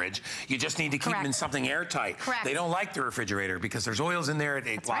beans in the fridge. You just need to keep them in something airtight. They don't like the refrigerator because there's oils in there,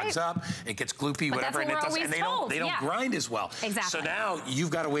 it clogs up, it gets gloopy, but whatever, and it doesn't, and they don't grind as well. Exactly. So now you've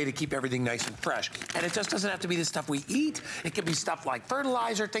got a way to keep everything nice and fresh. And it just doesn't have to be the stuff we eat. It can be stuff like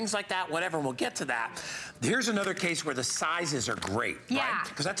fertilizer, things like that, whatever, and we'll get to that. Here's another case where the sizes are great, right?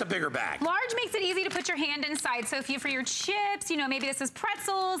 Because that's a bigger bag. Large makes it easy to put your hand inside. So if you, for your chips, you know, maybe this is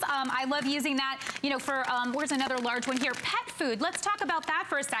pretzels. I love using that, you know, for, where's another large one here? Pet food. Let's talk about that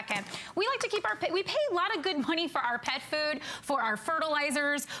for a second. We like to keep our we pay a lot of good money for our pet food, for our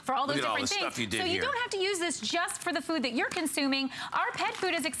fertilizers, for all those different things. So you don't have to use this just for the food that you're consuming. Our pet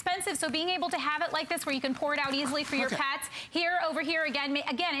food is expensive, so being able to have it like this where you can pour it out easily for your pets. Here, over here, again,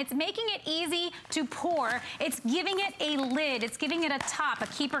 it's making it easy to pour. It's giving it a lid. It's giving it a top, a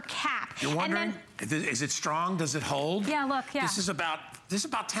keeper cap. You're wondering, is it strong? Does it hold? Yeah, look, This is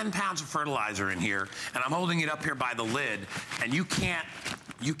about 10 pounds of fertilizer in here, and I'm holding it up here by the lid, and you can't,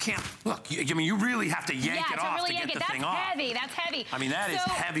 look, I mean, you really have to yank it off to get the thing off. That's heavy. I mean, that is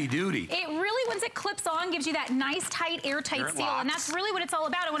heavy duty. It really, once it clips on, gives you that nice, tight, airtight seal, and that's really what it's all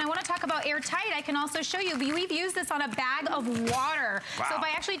about. And when I want to talk about airtight, I can also show you, we've used this on a bag of water. So if I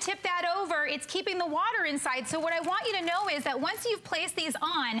actually tip that over, it's keeping the water inside. So what I want you to know is that once you've placed these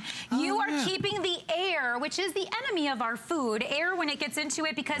on, you are keeping the air, which is the enemy of our food, air when it gets into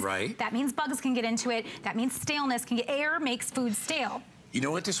it, because that means bugs can get into it. That means staleness can get, air makes food stale. You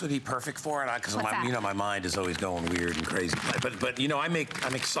know what this would be perfect for? Because you know, my mind is always going weird and crazy. But you know, I make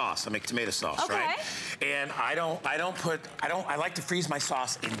sauce. I make tomato sauce, right? And I like to freeze my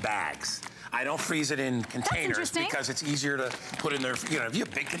sauce in bags. I don't freeze it in containers because it's easier to put in there. You know, if you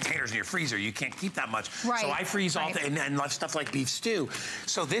have big containers in your freezer, you can't keep that much. So I freeze all the, and stuff like beef stew.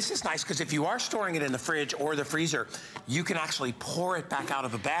 So this is nice because if you are storing it in the fridge or the freezer, you can actually pour it back out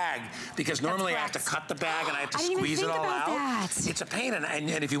of a bag, because normally I have to cut the bag and I have to squeeze it all out. It's a pain, and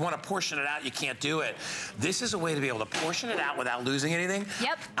if you want to portion it out, you can't do it. This is a way to be able to portion it out without losing anything.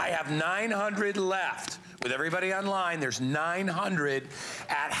 I have 900 left. With everybody online, there's 900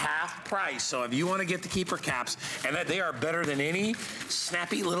 at half price. So if you want to get the keeper caps, and they are better than any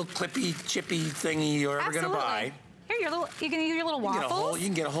snappy little clippy, chippy thingy you're ever going to buy. Here, you can use your little waffles. You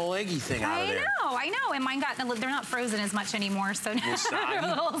can get a whole eggy thing out of there. I know. And mine they're not frozen as much anymore, so now they're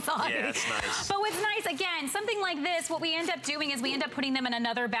a little soggy. Yeah, that's nice. But what's nice, again, something like this, what we end up doing is we end up putting them in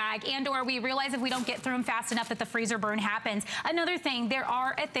another bag, and/or we realize if we don't get through them fast enough that the freezer burn happens. Another thing, there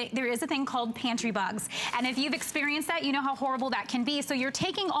is a thing called pantry bugs. And if you've experienced that, you know how horrible that can be. So you're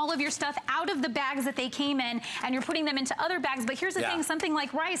taking all of your stuff out of the bags that they came in, and you're putting them into other bags. But here's the thing, something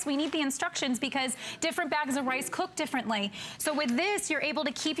like rice, we need the instructions because different bags of rice cook differently. So with this, you're able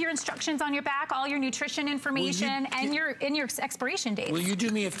to keep your instructions on your back, all your nutrition information, and your expiration dates. Will you do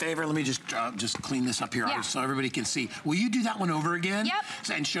me a favor? Let me just clean this up here so everybody can see. Will you do that one over again?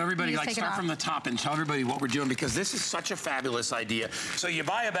 And show everybody, like start from the top and tell everybody what we're doing, because this is such a fabulous idea. So you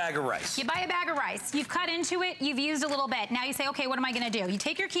buy a bag of rice. You buy a bag of rice. You've cut into it. You've used a little bit. Now you say, okay, what am I going to do? You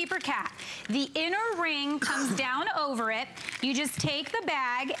take your keeper cap. The inner ring comes down over it. You just take the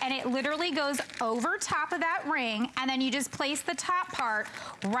bag, and it literally goes over top of that ring. thing, and then you just place the top part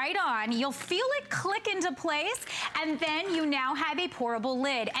right on. You'll feel it click into place, and then you now have a pourable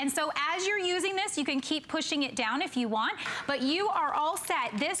lid. And so as you're using this, you can keep pushing it down if you want, but you are all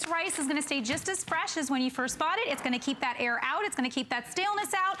set. This rice is gonna stay just as fresh as when you first bought it. It's gonna keep that air out. It's gonna keep that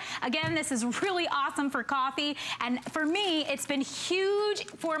staleness out. Again, this is really awesome for coffee. And for me, it's been huge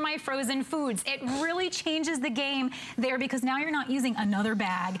for my frozen foods. It really changes the game there because now you're not using another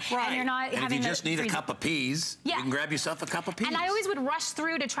bag. Right. And you're not having if you just need a cup of peas, you can grab yourself a cup of peas. And I always would rush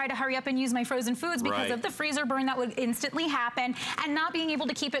through to try to hurry up and use my frozen foods because of the freezer burn that would instantly happen and not being able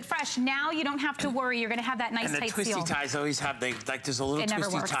to keep it fresh. Now you don't have to worry. You're gonna have that nice tight seal. And the twisty ties always have, there's a little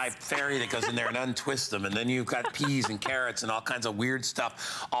twisty tie fairy that goes in there and untwists them. And then you've got peas and carrots and all kinds of weird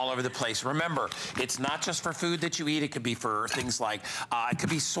stuff all over the place. Remember, it's not just for food that you eat. It could be for things like, it could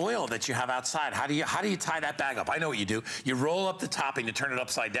be soil that you have outside. How do you tie that bag up? I know what you do. You roll up the top and you turn it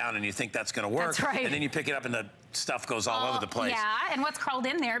upside down and you think that's gonna work. That's right. And then you pick it up and the stuff goes all over the place. Yeah, and what's crawled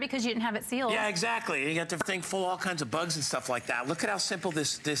in there because you didn't have it sealed. Yeah, exactly. You got the thing full of all kinds of bugs and stuff like that. Look at how simple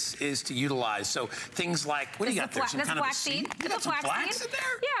this is to utilize. So things like, what do you got there? Some kind of a seed? You got some flax in there?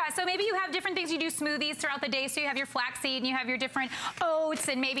 Yeah, so maybe you have different things. You do smoothies throughout the day, so you have your flax seed and you have your different oats,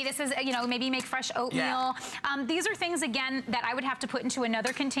 and maybe this is, you know, maybe you make fresh oatmeal. Yeah. These are things, again, that I would have to put into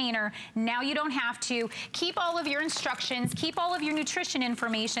another container. Now you don't have to. Keep all of your instructions, keep all of your nutrition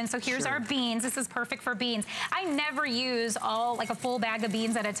information. So here's our beans. This is perfect for beans. I never use like a full bag of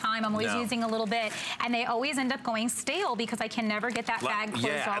beans at a time. I'm always using a little bit, and they always end up going stale because I can never get that bag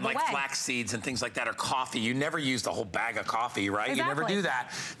closed all the way. Like flax seeds and things like that, or coffee. You never use the whole bag of coffee, right? Exactly. You never do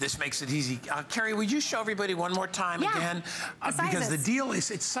that. This makes it easy. Carrie, would you show everybody one more time again? Because the deal is,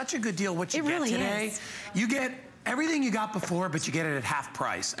 it's such a good deal. What you get today, you get everything you got before, but you get it at half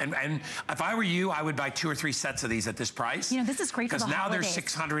price. And if I were you, I would buy 2 or 3 sets of these at this price. You know, this is great for the holidays. Because now there's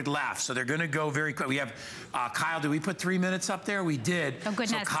 600 left, so they're gonna go very quick. We have, Kyle, did we put 3 minutes up there? We did. Oh,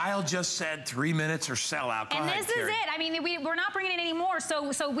 goodness. So Kyle just said 3 minutes or sell out. Go ahead, this is it. I mean, we're not bringing in any more.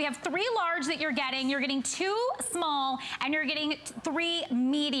 So we have 3 large that you're getting. You're getting 2 small, and you're getting 3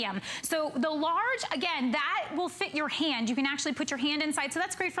 medium. So the large, again, that will fit your hand. You can actually put your hand inside. So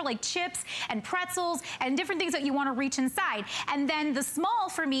that's great for like chips and pretzels and different things that you want to reach inside. And then the small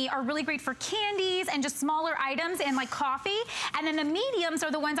for me are really great for candies and just smaller items and like coffee. And then the mediums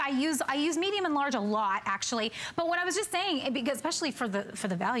are the ones I use medium and large a lot, actually. But what I was just saying, because especially for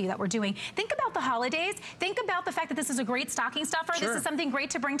the value that we're doing, think about the holidays. Think about the fact that this is a great stocking stuffer. This is something great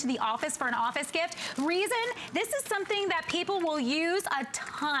to bring to the office for an office gift. Reason, this is something that people will use a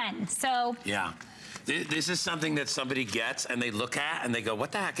ton. So yeah. This is something that somebody gets and they look at and they go,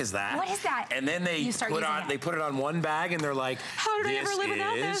 what the heck is that? What is that? And then they put it on one bag and they're like, how did I ever live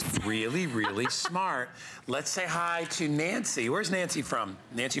without this? This is really, really smart. Let's say hi to Nancy. Where's Nancy from?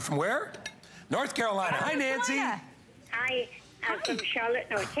 Nancy from where? North Carolina. Hi, Nancy. Hi, I'm from Charlotte,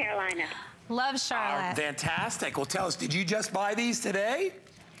 North Carolina. Love Charlotte. Fantastic. Well, tell us, did you just buy these today?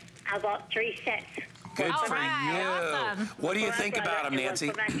 I bought 3 sets. Good for you. Awesome. What do you think about them, Nancy?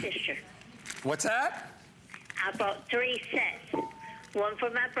 One for my sister. What's that? I bought 3 sets. One for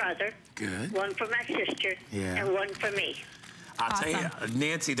my brother. Good. One for my sister. Yeah. And one for me. I'll tell you,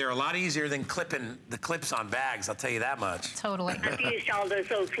 Nancy, they're a lot easier than clipping the clips on bags. I'll tell you that much. Totally. I've used all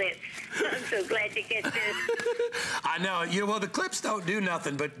those old clips. I'm so glad to get this. I know. Well, the clips don't do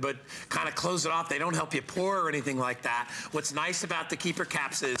nothing but kind of close it off. They don't help you pour or anything like that. What's nice about the keeper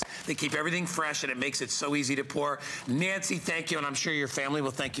caps is they keep everything fresh and it makes it so easy to pour. Nancy, thank you, and I'm sure your family will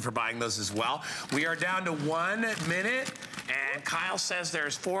thank you for buying those as well. We are down to 1 minute, and Kyle says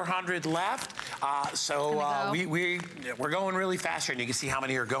there's 400 left. We're going really fast here, and you can see how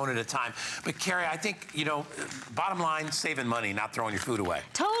many are going at a time. But Carrie, I think, you know, bottom line, saving money, not throwing your food away.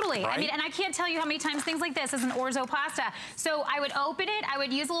 Totally. Right? I mean, and I can't tell you how many times things like this is an orzo pasta. So I would open it, I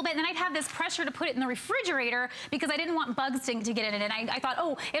would use a little bit, and then I'd have this pressure to put it in the refrigerator because I didn't want bugs to get in it. And I thought,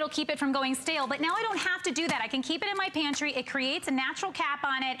 oh, it'll keep it from going stale. But now I don't have to do that. I can keep it in my pantry. It creates a natural cap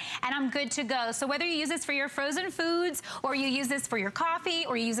on it, and I'm good to go. So whether you use this for your frozen foods, or you use this for your coffee,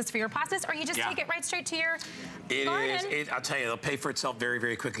 or you use this for your pastas, or you just take it right straight to your garden. I'll tell you, it'll pay for itself very,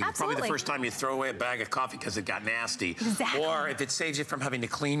 very quickly. Absolutely. Probably the first time you throw away a bag of coffee because it got nasty. Exactly. Or if it saves you from having to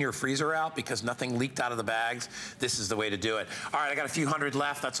clean your freezer out because nothing leaked out of the bags, this is the way to do it. All right, I got a few hundred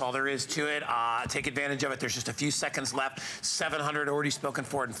left. That's all there is to it. Take advantage of it. There's just a few seconds left. 700 already spoken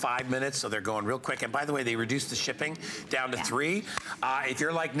for in 5 minutes, so they're going real quick. And by the way, they reduced the shipping down to 3. If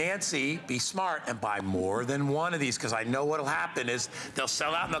you're like Nancy, be smart and buy more than one of these, because I know know what'll happen is they'll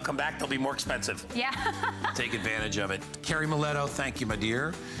sell out and they'll come back, they'll be more expensive. Yeah. Take advantage of it. Carrie Miletto, thank you, my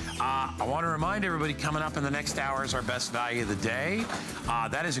dear. I want to remind everybody, coming up in the next hour is our best value of the day.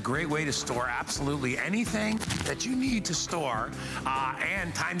 That is a great way to store absolutely anything that you need to store,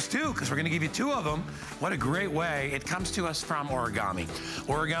 and times two, because we're going to give you two of them. What a great way. It comes to us from Origami.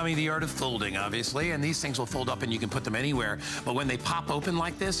 Origami, the art of folding, obviously, and these things will fold up and you can put them anywhere. But when they pop open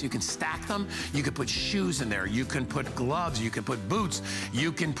like this, you can stack them. You can put shoes in there. You can put gloves. You can put boots.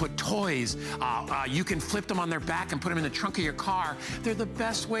 You can put toys. You can flip them on their back and put them in the trunk of your car. They're the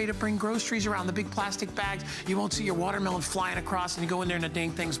best way to bring groceries around, the big plastic bags. You won't see your watermelon flying across and you go in there and the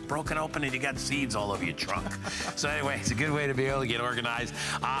dang thing's broken open and you got seeds all over your trunk. So anyway, it's a good way to be able to get organized.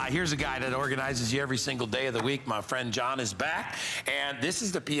 Here's a guy that organizes you every single day of the week. My friend John is back, and this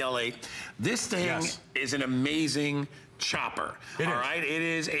is the PL8. This thing is an amazing chopper. All right, it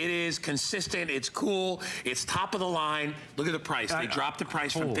is consistent. It's cool. It's top of the line. Look at the price. They dropped the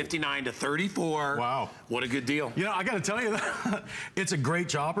price from $59 to $34. Wow, what a good deal. You know, I got to tell you that it's a great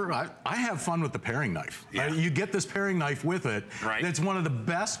chopper. I have fun with the paring knife. You get this paring knife with it. Right. It's one of the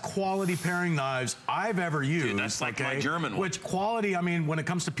best quality paring knives I've ever used. Dude, that's like my German one. Which quality? I mean, when it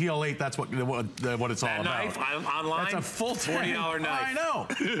comes to PL8, that's what it's all about. Knife online. That's a full $40 knife. I know,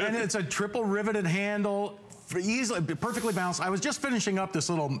 and it's a triple riveted handle. Easily, perfectly balanced. I was just finishing up this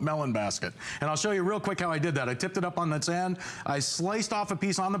little melon basket, and I'll show you real quick how I did that. I tipped it up on its end. I sliced off a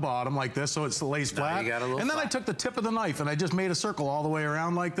piece on the bottom like this so it lays flat. And then I took the tip of the knife and I just made a circle all the way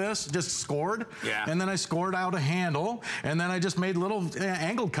around like this, just scored. And then I scored out a handle, and then I just made little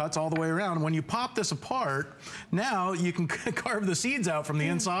angled cuts all the way around. And when you pop this apart, now you can carve the seeds out from the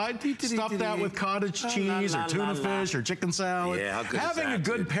inside, stuff that with cottage cheese or tuna fish or chicken salad. Having a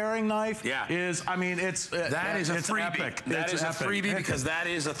good paring knife is, I mean, that is a freebie. Epic. That is a freebie because that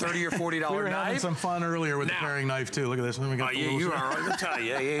is a $30 or $40 knife. We were having some fun earlier with the paring knife too. Look at this. Let me get you are. I'll tell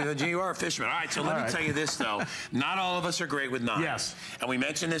you. You are a fisherman. All right. So let me tell you this though. Not all of us are great with knives. Yes. And we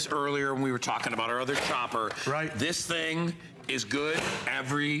mentioned this earlier when we were talking about our other chopper. Right. This thing is good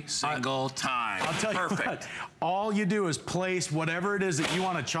every single time. I'll tell you what, all you do is place whatever it is that you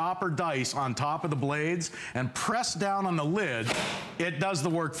want to chop or dice on top of the blades and press down on the lid. It does the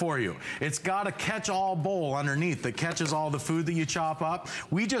work for you. It's got a catch-all bowl underneath that catches all the food that you chop up.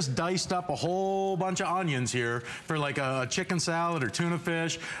 We just diced up a whole bunch of onions here for like a chicken salad or tuna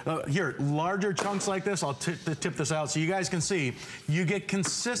fish. Here, larger chunks like this, I'll tip this out so you guys can see. You get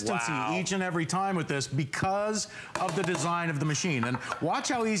consistency each and every time with this because of the design of the machine. And watch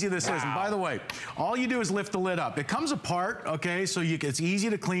how easy this is. And by the way, all you do is lift the lid up. It comes apart, okay, so it's easy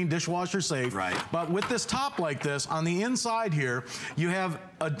to clean, dishwasher safe. Right. But with this top like this, on the inside here, you have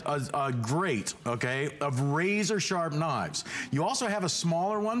a grate, okay, of razor sharp knives. You also have a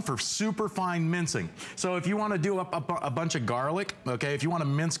smaller one for super fine mincing. So if you want to do a bunch of garlic, okay, if you want to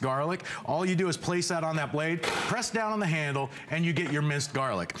mince garlic, all you do is place that on that blade, press down on the handle, and you get your minced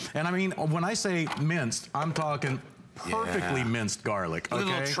garlic. And I mean, when I say minced, I'm talking perfectly minced garlic. Okay? A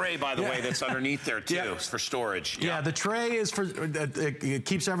little tray, by the way, that's underneath there too, for storage. Yeah, the tray is for it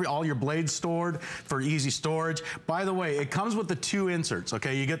keeps all your blades stored for easy storage. By the way, it comes with the two inserts.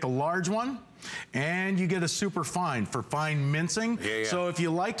 Okay, you get the large one, and you get a super fine for fine mincing. So if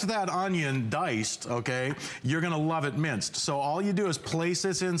you liked that onion diced, okay, you're gonna love it minced. So all you do is place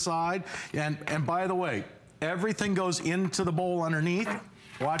this inside, and by the way, everything goes into the bowl underneath.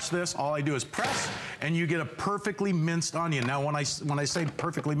 Watch this. All I do is press, and you get a perfectly minced onion. Now, when I say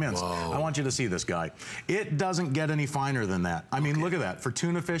perfectly minced, I want you to see this guy. It doesn't get any finer than that. I mean, look at that. For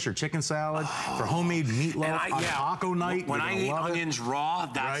tuna fish or chicken salad, for homemade meatloaf on taco night. When I eat onions raw,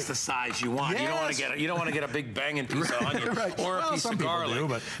 that's the size you want. You don't want to get a big banging piece of onion or a piece of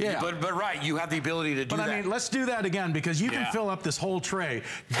garlic. But right, you have the ability to do that. But I mean, let's do that again because you can fill up this whole tray.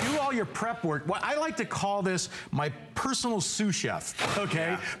 Do all your prep work. Well, I like to call this my personal sous chef. Okay.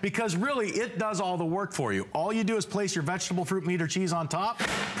 Because really, it does all the work for you. All you do is place your vegetable, fruit, meat, or cheese on top,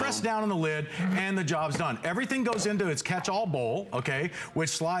 press down on the lid, and the job's done. Everything goes into its catch-all bowl, okay, which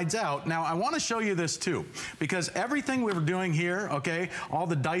slides out. Now, I want to show you this too, because everything we were doing here, okay, all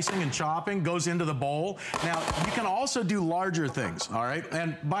the dicing and chopping goes into the bowl. Now, you can also do larger things, all right?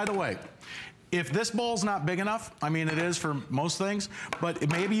 And by the way, if this bowl's not big enough, I mean, it is for most things, but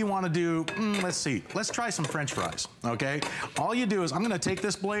maybe you want to do, let's see, let's try some French fries, okay? All you do is, I'm going to take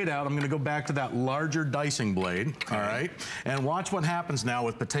this blade out. I'm going to go back to that larger dicing blade, all right? And watch what happens now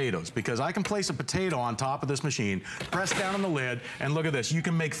with potatoes, because I can place a potato on top of this machine, press down on the lid, and look at this. You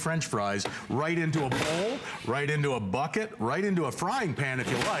can make French fries right into a bowl, right into a bucket, right into a frying pan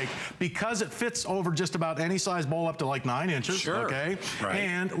if you like, because it fits over just about any size bowl up to like 9 inches, okay?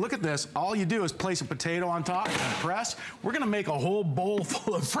 And look at this. All you do do is place a potato on top and press. We're gonna make a whole bowl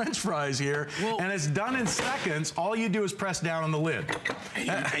full of French fries here, and it's done in seconds. All you do is press down on the lid.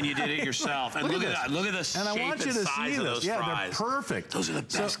 And you did it yourself. And look at that. Look at the shape and size of those fries. They're perfect. Those are the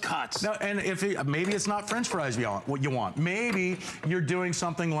best cuts. Now, and if maybe it's not French fries what you want. Maybe you're doing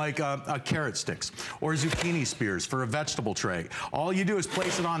something like carrot sticks or zucchini spears for a vegetable tray. All you do is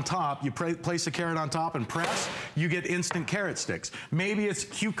place it on top. You place the carrot on top and press. You get instant carrot sticks. Maybe it's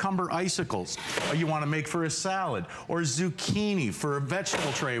cucumber icicles you want to make for a salad, or zucchini for a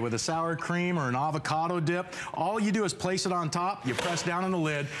vegetable tray with a sour cream or an avocado dip. All you do is place it on top. You press down on the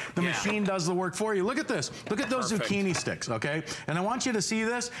lid. The machine does the work for you. Look at this. Look at those zucchini sticks, okay? And I want you to see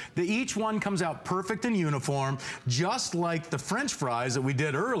this. Each one comes out perfect and uniform, just like the French fries that we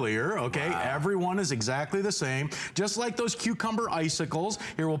did earlier, okay? Wow. Every one is exactly the same. Just like those cucumber icicles.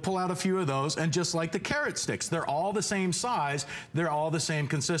 Here, we'll pull out a few of those. And just like the carrot sticks. They're all the same size. They're all the same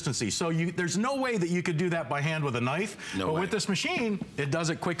consistency. So there's no way that you could do that by hand with a knife. No way. With this machine, it does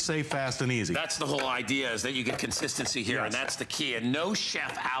it quick, safe, fast, and easy. That's the whole idea, is that you get consistency here, and that's the key. And no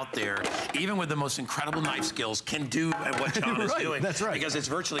chef out there, even with the most incredible knife skills, can do what John is doing. That's right. Because it's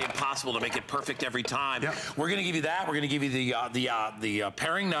virtually impossible to make it perfect every time. We're going to give you that. We're going to give you the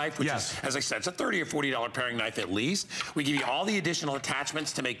paring knife, which is, as I said, it's a $30 or $40 paring knife at least. We give you all the additional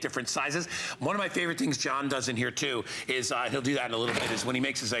attachments to make different sizes. One of my favorite things John does in here too is he'll do that in a little bit, is when he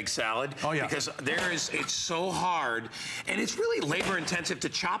makes his egg salad. Oh yeah. Because it's so hard, and it's really labor intensive to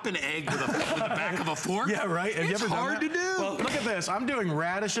chop an egg with the back of a fork. Yeah, right. Have it's you ever hard done that? To do. Well, look at this. I'm doing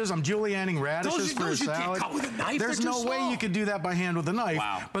radishes. I'm julienning radishes for a salad. You can't cut with a knife. There's no way you could do that by hand with a knife.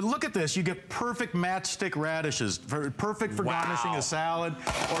 Wow. But look at this. You get perfect matchstick radishes, perfect for garnishing a salad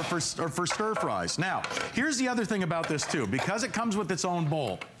or for stir fries. Now, here's the other thing about this too. Because it comes with its own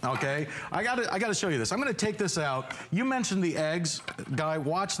bowl, okay? I gotta show you this. I'm gonna take this out. You mentioned the eggs, Guy.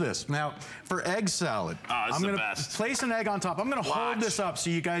 Watch this. Now, for egg salad, I'm gonna place an egg on top. I'm gonna hold this up so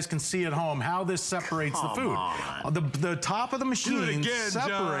you guys can see at home how this separates the food. The top of the machine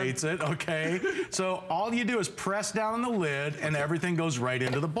separates it, okay? So all you do is press down on the lid and everything goes right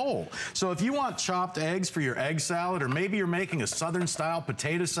into the bowl. So if you want chopped eggs for your egg salad, or maybe you're making a Southern style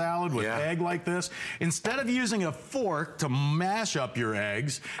potato salad with egg like this, instead of using a fork to mash up your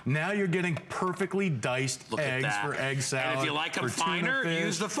eggs, now you're getting perfectly diced eggs for egg salad. And if you like them finer,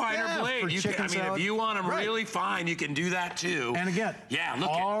 use the finer blade. If you want them really fine, you can do that too. And again,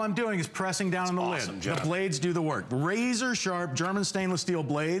 all I'm doing is pressing down on the lid. The blades do the work. Razor sharp German stainless steel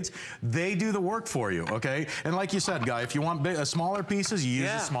blades, they do the work for you, okay? And like you said, Guy, if you want smaller pieces, you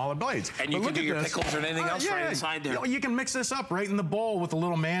use the smaller blades. And you can do your pickles or anything else right inside there. You can mix this up right in the bowl with a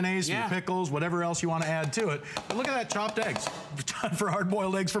little mayonnaise, your pickles, whatever else you want to add to it. But look at that, chopped eggs. For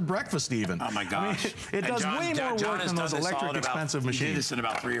hard-boiled eggs for breakfast even. Oh my gosh. It does way more work than those electric expensive machines. He did this in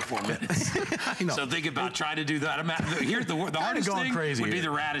about 3 or 4 minutes. I know. So think about trying to do that. Here's the hardest thing would be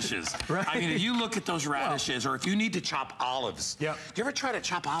the radishes. Right. I mean, if you look at those radishes, or if you need to chop olives. Do you ever try to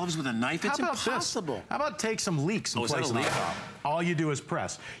chop olives with a knife? It's impossible. How about take some leeks and place them on top? All you do is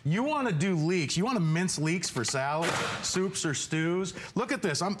press. You want to do leeks. You want to mince leeks for salad, soups, or stews. Look at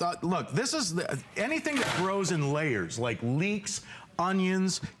this. Look, this is anything that grows in layers, like leeks,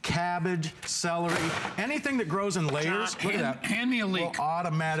 onions, cabbage, celery, anything that grows in layers. John, hand me a leek. Will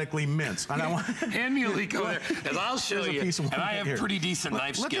automatically mince. And hand me a leek over there, because I'll show you. And I have pretty decent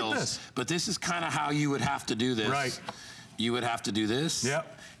knife skills. Look at this. But this is kind of how you would have to do this. Right. You would have to do this.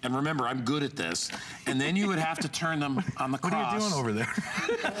 Yep. And remember, I'm good at this. And then you would have to turn them on the cross. What are you doing over there?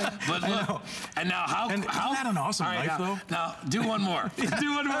 But look, and now isn't that an awesome knife, though? Now, do one more.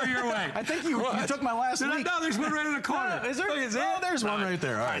 Do one more your way. I think you took my last leek. No, there's one right in the corner. Is there? Oh, there's one right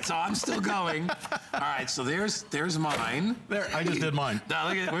there. All right, so I'm still going. All right, so there's mine. There, I just did mine. Now,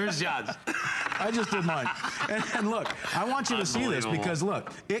 look at, where's John's? I just did mine. And look, I want you to see this because,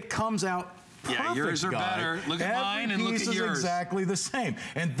 look, it comes out perfect, yeah, yours are better. Look at mine and look at yours. Every piece is exactly the same.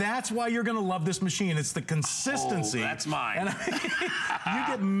 And that's why you're going to love this machine. It's the consistency. Oh, that's mine. And you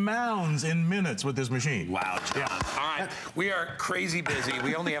get mounds in minutes with this machine. Wow, John. All right, we are crazy busy.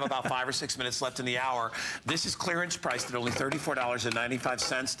 We only have about 5 or 6 minutes left in the hour. This is clearance priced at only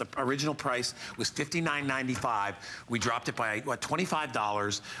 $34.95. The original price was $59.95. We dropped it by, what,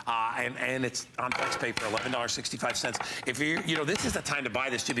 $25, and it's on FlexPay for $11.65. If you're, this is the time to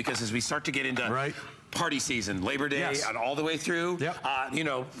buy this too, because as we start to get into party season, Labor Day, and all the way through. You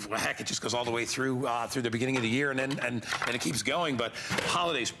know, heck, it just goes all the way through through the beginning of the year, and then and it keeps going. But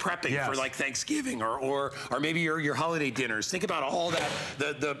holidays, prepping for like Thanksgiving or maybe your holiday dinners. Think about all that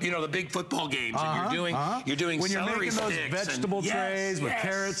the big football games, and you're doing when you're celery making those sticks vegetable trays with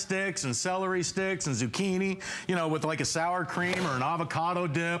carrot sticks and celery sticks and zucchini, you know, with like a sour cream or an avocado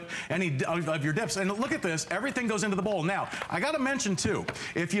dip, any of your dips. And look at this, everything goes into the bowl. Now, I got to mention too,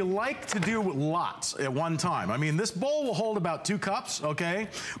 if you like to do lots at one time, I mean, this bowl will hold about 2 cups, okay?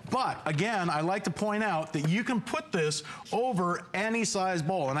 But again, I like to point out that you can put this over any size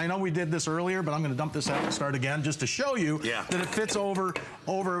bowl. And I know we did this earlier, but I'm going to dump this out and start again just to show you that it fits over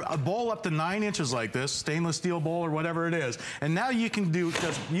a bowl up to 9 inches like this, stainless steel bowl or whatever it is. And now you can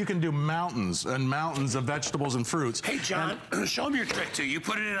do mountains and mountains of vegetables and fruits. Hey, John, show them your trick too. You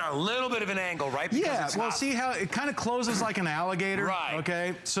put it in a little bit of an angle, right? Because well, see how it kind of closes like an alligator? Right.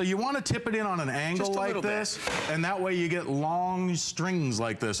 Okay, so you want to tip it in on an angle like this, and that way you get long strings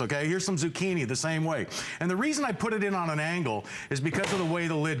like this, okay? Here's some zucchini the same way. And the reason I put it in on an angle is because of the way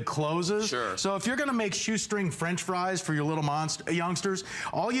the lid closes. Sure. So if you're going to make shoestring French fries for your little youngsters,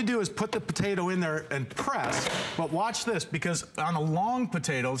 all you do is put the potato in there and press. But watch this, because on a long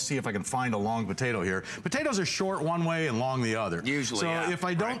potato, let's see if I can find a long potato here. Potatoes are short one way and long the other. Usually, so if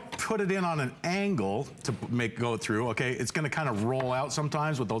I don't put it in on an angle to go through, okay, it's going to kind of roll out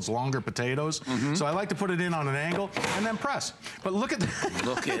sometimes with those longer potatoes. So I like to put it in on an angle and then press. But look at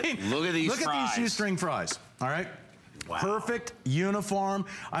look at these look at these shoestring fries. All right. Wow. Perfect, uniform.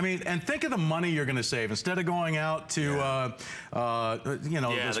 I mean, and think of the money you're going to save instead of going out to, you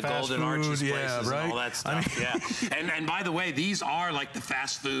know, this the fast Golden food, Arches places right? and all that stuff. I mean, and by the way, these are like the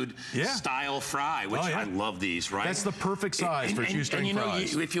fast food style fry, which I love these. Right? That's the perfect size for shoestring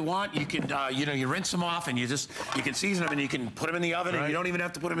fries. If you want, you can, you know, you rinse them off and you can season them and you can put them in the oven and you don't even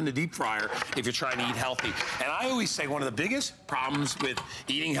have to put them in the deep fryer if you're trying to eat healthy. And I always say one of the biggest problems with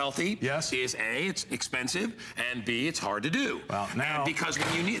eating healthy is A, it's expensive, and B, it's hard to do. Well, now, and because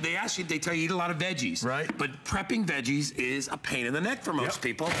when you need, they tell you eat a lot of veggies. Right. But prepping veggies is a pain in the neck for most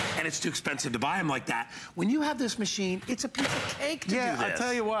people, and it's too expensive to buy them like that. When you have this machine, it's a piece of cake to do this. I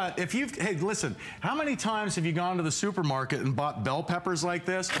tell you what, hey, listen, how many times have you gone to the supermarket and bought bell peppers like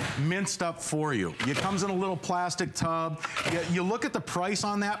this, minced up for you? It comes in a little plastic tub. You look at the price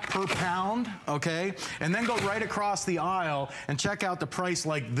on that per pound, okay, and then go right across the aisle and check out the price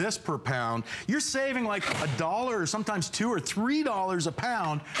like this per pound. You're saving like $1 or sometimes $2 or $3 a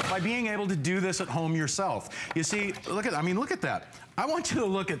pound by being able to do this at home yourself. You see, look at that. I want you to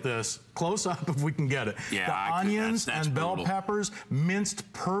look at this close up if we can get it. Yeah, the onions and bell peppers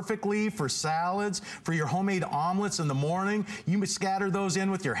minced perfectly for salads, for your homemade omelets in the morning. You scatter those in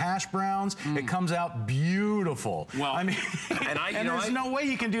with your hash browns. It comes out beautiful. Well, I mean, and there's no way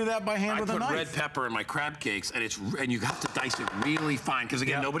you can do that by hand with a knife. I put red pepper in my crab cakes, and you have to dice it really fine because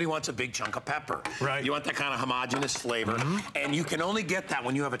again, nobody wants a big chunk of pepper. Right. You want that kind of homogeneous flavor, and you can only get that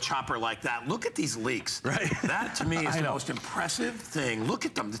when you have a chopper like that. Look at these leeks. Right. That to me is the most impressive thing. Look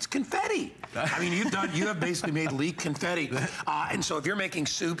at them. It's confetti. I mean, you have basically made leek confetti. And so if you're making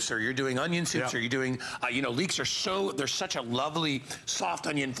soups or you're doing onion soups or you're doing, you know, leeks are they're such a lovely soft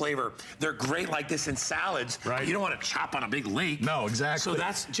onion flavor. They're great like this in salads. Right. You don't want to chop on a big leek. No, exactly. So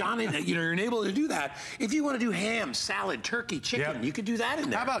that's, John, you know, you're able to do that. If you want to do ham, salad, turkey, chicken, you could do that in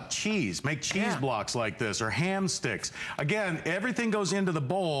there. How about cheese? Make cheese blocks like this or ham sticks. Again, everything goes into the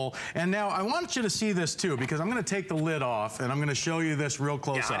bowl. And now I want you to see this too, because I'm going to take the lid off and I'm going to show you this real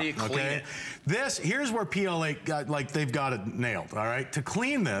close up. How do you clean it? Here's where PLA they've got it nailed, all right? To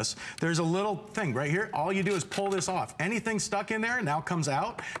clean this, there's a little thing right here. All you do is pull this off. Anything stuck in there now comes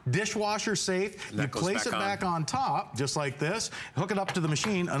out. Dishwasher safe. You place it back on top, just like this, hook it up to the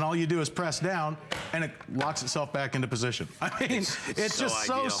machine, and all you do is press down, and it locks itself back into position. I mean, it's just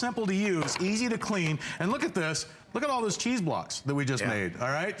so simple to use, easy to clean, and look at this. Look at all those cheese blocks that we just made, all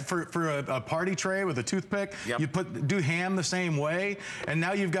right? For a party tray with a toothpick, you do ham the same way, and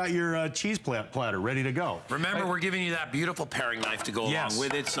now you've got your cheese platter ready to go. Remember, we're giving you that beautiful paring knife to go along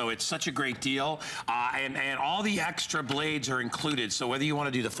with it, so it's such a great deal. And all the extra blades are included, so whether you want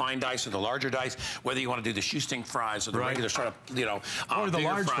to do the fine dice or the larger dice, whether you want to do the shoestring fries or the regular sort of, you know, or the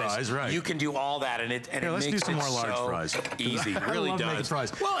large fries, you can do all that, and it let's makes do some more large fries. Easy. It really does.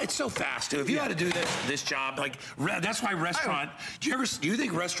 Fries. Well, it's so fast, too. If you had to do this job, like, that's why restaurant, do you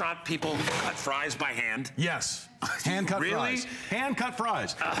think restaurant people cut fries by hand? Yes. Hand-cut fries. Hand-cut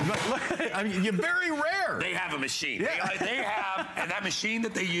fries. I mean, you're very rare. They have a machine. Yeah. They have, and that machine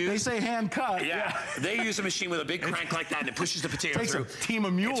that they use. They say hand-cut. Yeah. They use a machine with a big crank like that, and it pushes the potato through. Takes a team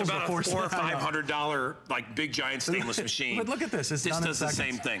of mules. It's about before a $400 or $500 like big giant stainless machine. But look at this. It's done in does the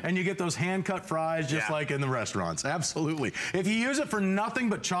seconds. same thing. And you get those hand-cut fries just like in the restaurants. Absolutely. If you use it for nothing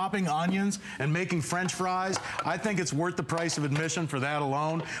but chopping onions and making French fries, I think it's worth the price of admission for that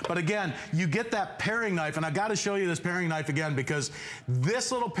alone. But again, you get that paring knife, and I got to show you this paring knife again, because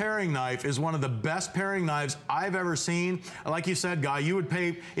this little paring knife is one of the best paring knives I've ever seen. Like you said, Guy, you would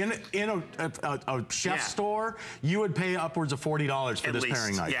pay in a chef's store, you would pay upwards of $40 for this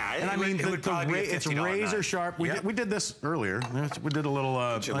paring knife. Yeah, and I mean, it's razor sharp. We did this earlier. We did a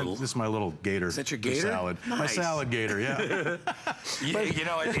little. This is my little gator. Is that your gator? Salad. Nice. My salad gator. Yeah. You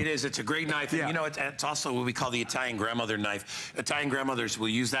know, it is. It's a great knife. Yeah. You know, it's also what we call the Italian grandmother knife. Italian grandmothers will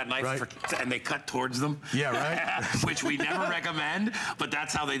use that knife and they cut towards them. Yeah, right. Which we never recommend, but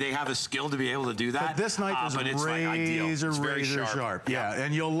that's how they have a skill to be able to do that. But this knife is razor sharp. Yeah,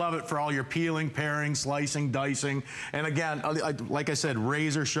 and you'll love it for all your peeling, paring, slicing, dicing. And again, like I said,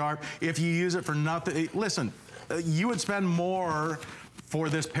 razor sharp. If you use it for nothing, listen, you would spend more for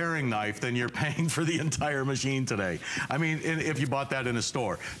this paring knife than you're paying for the entire machine today. I mean, if you bought that in a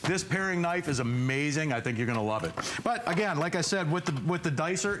store. This paring knife is amazing. I think you're gonna love it. But again, like I said, with the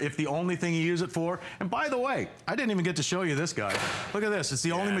dicer, if the only thing you use it for, and by the way, I didn't even get to show you this guy. Look at this. It's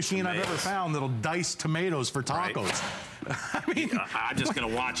the only machine I've ever found that'll dice tomatoes for tacos. Right. I mean, I'm just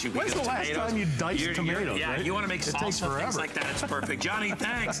gonna watch you. When's the last time you diced tomatoes? Yeah, right? You want to make salsa, things like that. It's perfect. Johnny,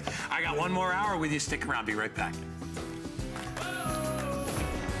 thanks. I got one more hour with you. Stick around. Be right back.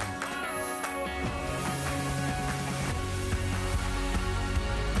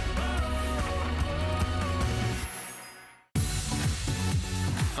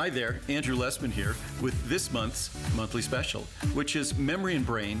 Hi there, Andrew Lessman here with this month's monthly special, which is Memory and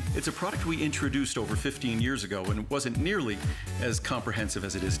Brain. It's a product we introduced over 15 years ago and it wasn't nearly as comprehensive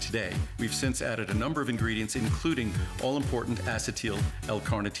as it is today. We've since added a number of ingredients, including all-important acetyl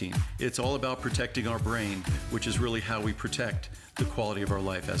L-carnitine. It's all about protecting our brain, which is really how we protect the quality of our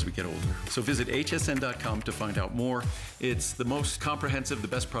life as we get older. So visit hsn.com to find out more. It's the most comprehensive, the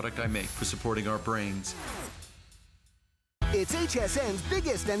best product I make for supporting our brains. It's HSN's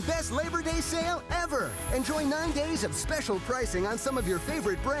biggest and best Labor Day sale ever. Enjoy 9 days of special pricing on some of your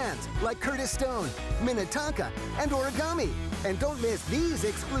favorite brands like Curtis Stone, Minnetonka, and Origami. And don't miss these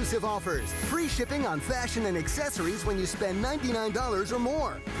exclusive offers. Free shipping on fashion and accessories when you spend $99 or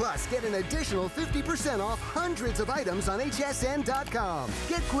more. Plus, get an additional 50% off hundreds of items on hsn.com.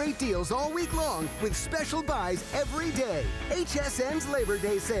 Get great deals all week long with special buys every day. HSN's Labor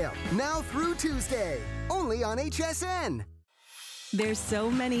Day sale, now through Tuesday. Only on HSN. There's so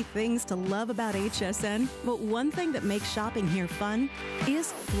many things to love about HSN, but one thing that makes shopping here fun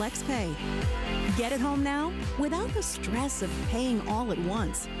is FlexPay. Get it home now without the stress of paying all at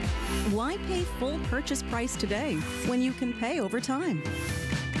once. Why pay full purchase price today when you can pay over time?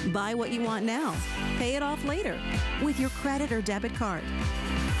 Buy what you want now, pay it off later with your credit or debit card.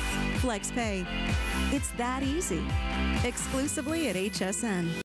 FlexPay. It's that easy. Exclusively at HSN.